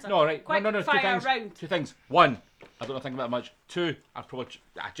 Tell me the answer. No, right, Quick no, two fire things. round. Two things. One, I don't think about it much. Two, I'd probably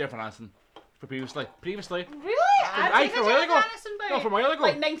Jennifer Aniston for previously. Really? Aye, I'd take from a a while Jennifer ago. Aniston by No, from a while ago.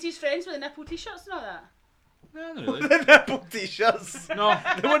 Like 90s friends with the nipple t-shirts and all that. No, not really. The nipple t-shirts. No.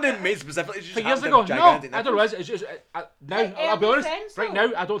 They weren't made specifically. It's just For years happened to ago, have no, gigantic I don't know. nipples. It's just now. Like I'll be early honest. friends, Right though.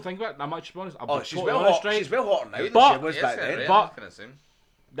 now, I don't think about it that much. To be honest, I'll Oh, be she's totally well honest, hot. right? She's well hotter now than But- she was Yes, back right, then. right, But- I'm kinda same.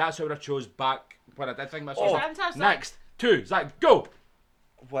 That's what I chose back when I did think about Oh, it. Fantastic. Next, two, Zach, go.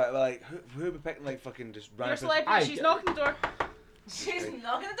 What, like, who would be picking, like, fucking just Your random... celebrity, Aye, she's yeah. knocking the door. She's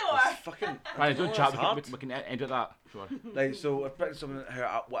knocking the door. Fucking... Right, don't Oh, chat. it's hard. We can end at that. Sure. Like, so, we're picking someone who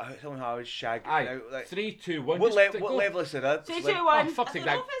I would shag. Aye. Now, like, 3, 2, 1. what just level go. is it? 3, Like, 2, Oh, 1. fuck, I take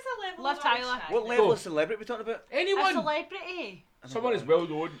don't know that. if it's a level Love of knowledge, Tyler. Shag? What level of celebrity are we talking about? A Anyone. celebrity. Someone is well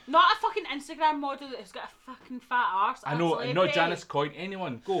known. Not a fucking Instagram model that's got a fucking fat arse. I a know, and not celebrity. Janice Coyne.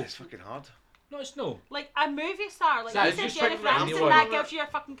 Anyone. Go. It's fucking hard. No, it's no. Like a movie star. Like Zach, you said just Jennifer pick Aniston, anyone. that gives you a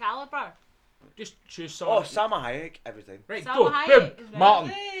fucking calibre. Just choose someone. Oh, Salma Hayek, every time. Right, Salma go. Hayek. Boom. Martin.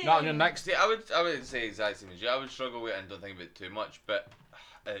 Really? Martin, you're next. See, I would say exact same as you. I would struggle with it and don't think about it too much, but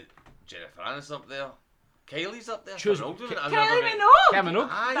Jennifer Aniston up there. Kylie's up there. Choose- for an old one. I've Kylie never been- Minogue. Kevin Minogue.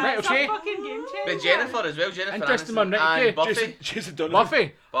 Aye. Right, That's okay. a fucking game changer. But Jennifer as well. Jennifer Interesting Aniston one, right, okay. and Buffy. Jason Donovan. Buffy.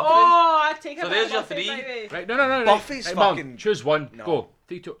 Buffy. Oh, I take it. So back, there's your Buffy, three. baby. Right, no. Right. Buffy's Right, Martin, fucking- choose one. No. Go.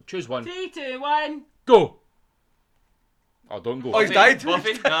 3, 2, choose one. 3, 2, 1. Go. Oh, don't go. Oh, he's died.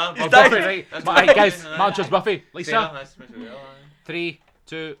 Buffy. Nah, Oh, died. Buffy, right. That's Right, Buffy. guys, Aye. Martin chose Buffy. Sarah, Lisa. nice to meet you. 3,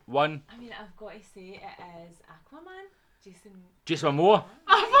 2, 1. I mean, I've got to say it is Aquaman. Jason Momoa.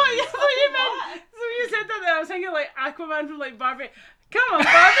 I thought you meant. So you said that, then I was thinking like Aquaman from like Barbie. Come on,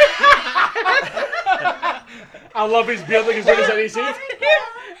 Barbie. I love his beard like as soon as he said.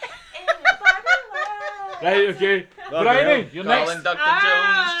 Right, okay. Bryony, you're Colin next. Dr.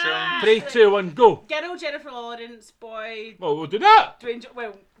 Jones. 3, 2, 1, go. Girl, Jennifer Lawrence, boy, Well, we'll do that. Dwayne.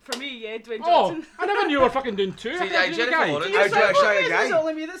 Well, for me, yeah, Dwayne Oh, Johnson. I never knew we were fucking doing two. I See, thought aye, you were Jennifer guys. Lawrence. I'd do a shy It's guy.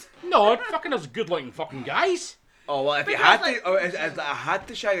 only me that's. No, fucking there's good looking fucking guys. Oh, well, if you Because, had like- to, oh, if I had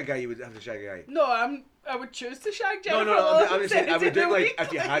to shag a guy, you would have to shag a guy. No, I would choose to shag No, Jennifer no, Lawrence. I'm just saying, I would do any it like day of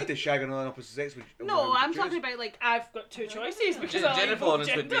if you the had week. to shag another opposite sex. No, I'm talking about like I've got two choices because I like Jennifer both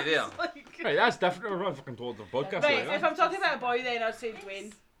Lawrence would be genders, there. like- Right, that's different. We're not fucking told the podcast. Right, like if that. I'm talking about a boy, then I'd say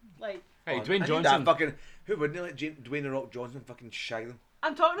Dwayne. Like, Hey, Oh, Dwayne I need Johnson. That fucking, who wouldn't let Dwayne the Rock Johnson fucking shag them?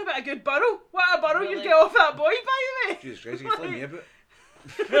 I'm talking about a good burrow. What a burrow Really? you'd get off that boy, by the way. Jesus Christ, he'd fly me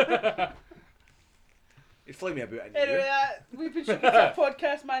about. He'd fly me about. Anyway, we've been shooting a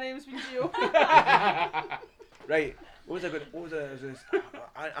podcast. My name's been Gio. Right, what was I going? What was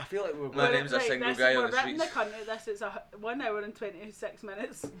I feel like we're My going. name's a single guy on the We're ripping the streets. cunt at this. It's a 1 hour and 26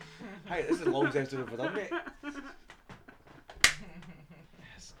 minutes. Hi, this is the longest episode we've ever done, mate.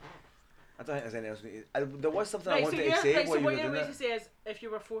 I don't think there's anything else. We need. There was something I Right, so wanted you're, to say right, while so you what were you're doing going to it. say is if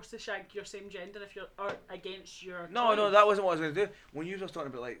you were forced to shag your same gender, if you're or against your No, choice. no, that wasn't what I was going to do. When you were talking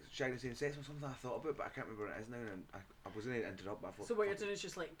about like shagging the same sex, was something I thought about, but I can't remember what it is now, and I was going to interrupt. But I thought, So what you're doing is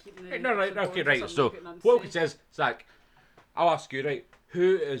just like keeping the. Right, no, right, the okay, board right. for So, something you've got nothing to what say. it says, Zach, I'll ask you, right?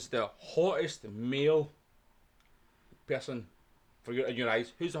 Who is the hottest male person for your in your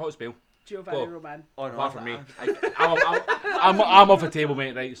eyes? Who's the hottest male? Giovanni Go. Roman. oh no, Apart from me, I'm off the table,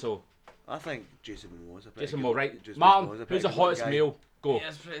 mate. Right, so I think Jason Momoa's a pretty Jason good- Moore, right? Jason Martin, Momoa's a who's pretty the good hottest guy. male? Go. Yeah,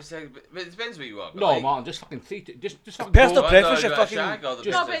 it's pretty sick, but it depends what you want. No, like, Martin, just fucking three. Just fucking Personal go. preference, do you a fucking- shag or the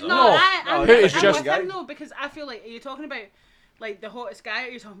just- No, business but or- no, No, I'm it's with just- him though because I feel like are you talking about like the hottest guy? Or are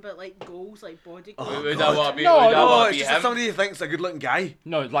you talking about like goals, like body goals? Oh, Would God. that want to be? No, would that No, want to it's be just him? somebody who thinks a good looking guy.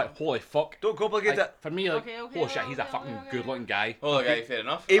 No, it's like holy fuck. Don't complicate Like, it. for me, like, Okay, holy shit, he's a okay, fucking okay. good-looking guy. Oh, okay, fair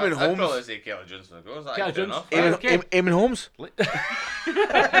enough. Eamon I'd Holmes. probably say Kelly Johnson. Of course, Kelly fair Jones. enough. Right, okay. Eamon Holmes.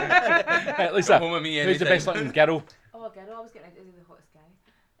 Right, Lisa, Home with me who's the anytime. best-looking girl? Oh, girl, I was getting into the hottest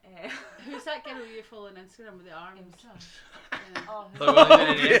guy. Who's that girl you follow on Instagram with the arms? Yeah. Oh, So we're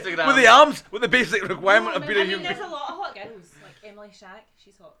only doing it on Instagram. With the arms, with the basic requirement of No, being a I mean, human. there's a lot of hot girls, like Emily Shag,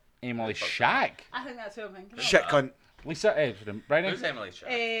 she's hot. Emily Shag. I think that's who I'm thinking of. Shit cunt. Lisa, Brian. Who's Emily Shag?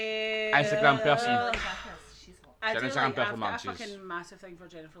 Instagram person. Emily Shag is, she's hot. I She's do an Instagram like, I've got a performance. fucking massive thing for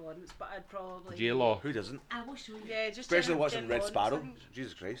Jennifer Lawrence, but I'd probably. J-Lo. Who doesn't? I will show you. Yeah, just Especially Jennifer- watching Jennifer Red Lawrence, Sparrow. I think.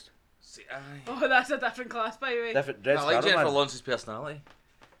 Jesus Christ. See, aye. Oh, that's a different class, by the way. Different Red I Sparrow, like Jennifer man. Lawrence's personality.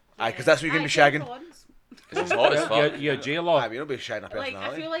 Aye, because that's what you're going to be shagging. Jennifer Lawrence. Because she's hot as fuck. You're J-Lo. Aye, but you don't be shagging a Like, personality.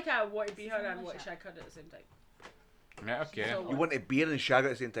 I feel like I want to be her and want to shag her at the same time. Yeah, okay. So- You want to beer and shag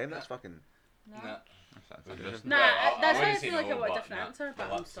at the same time? That's fucking... Nah. Nah, Well, that's why I wouldn't say feel like I no, want a but different nah. answer, but I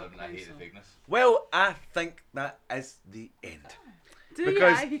I'm love stuck something, I on hate so. the thickness. Well, I think that is the end. Do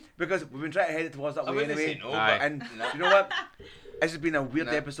Because you? because we've been trying to head it towards that I way wouldn't anyway. say no, Aye. but And nah. you know what? This has been a weird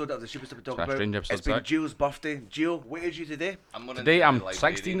Nah. episode of the stupid stuff we talk It's a about. strange episode, It's been Zach. Gio's birthday. Gio, what age are you today? I'm going Today into I'm the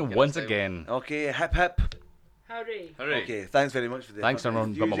library 16 and get once this out. again. Okay, hip hip. Hurry. Hooray. Okay, thanks very much for the Thanks, fucking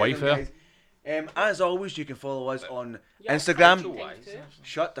everyone, but my enthusiasm, wife guys. As always, you can follow us on Yeah, Instagram. thank you. Why?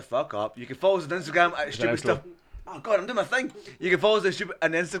 Shut the fuck up. You can follow us on Instagram at Stupid Stuff. Oh god, I'm doing my thing. You can follow us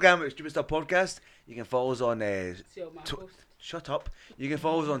on Instagram at Stupid Stuff Podcast. You can follow us on See all my Tw- posts. Shut up. You can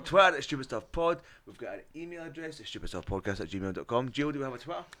follow us on Twitter at Stupid Stuff Pod. We've got an email address at stupidstuffpodcast@gmail.com. Jill, do we have a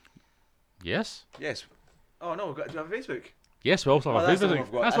Twitter? Yes. Yes. Oh no, do we have a Facebook? Yes, we also have a that's the one Facebook.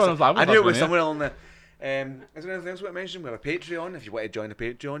 I've got. That's what I was like. I knew it was somewhere along there. Is there anything else we want to mention? We have a Patreon. If you want to join the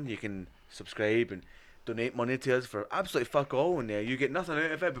Patreon, you can subscribe and donate money to us for absolutely fuck all. And you get nothing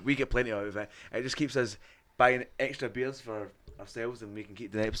out of it, but we get plenty out of it. It just keeps us buying extra beers for ourselves, and we can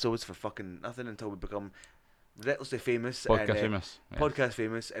keep doing episodes for fucking nothing until we become ridiculously famous. Podcast and, famous. Yeah. Podcast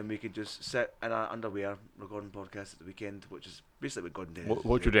famous, and we could just sit in our underwear recording podcasts at the weekend, which is basically what Gordon did. What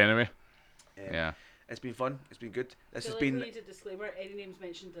would you do anyway? Yeah. It's been fun. It's been good. This has We been. need a disclaimer. Any names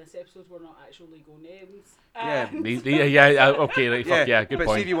mentioned in this episode were not actual legal names. Yeah. Okay, right, fuck yeah, good but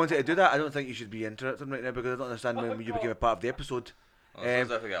point. see, if you wanted to do that, I don't think you should be interrupting right now because I don't understand when you became a part of the episode. Well, as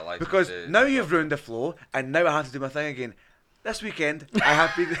long as I get a license Because to- now you've ruined the flow, and now I have to do my thing again. This weekend, I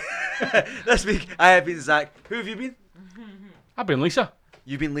have been. This week, I have been Zach. Who have you been? I've been Lisa.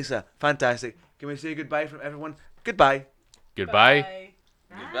 You've been Lisa. Fantastic. Can we say goodbye from everyone? Goodbye. Goodbye. Bye.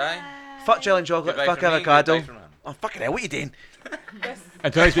 Goodbye. Fuck jelly and chocolate. Goodbye Fuck from me, avocado. goodbye from him. Oh fucking hell! What are you doing?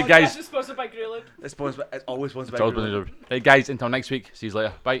 Until next week, Podcast guys. is sponsored by Greyloop. It's always sponsored by. It's always been- Right, guys, until next week. See you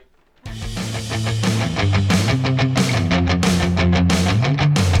later. Bye.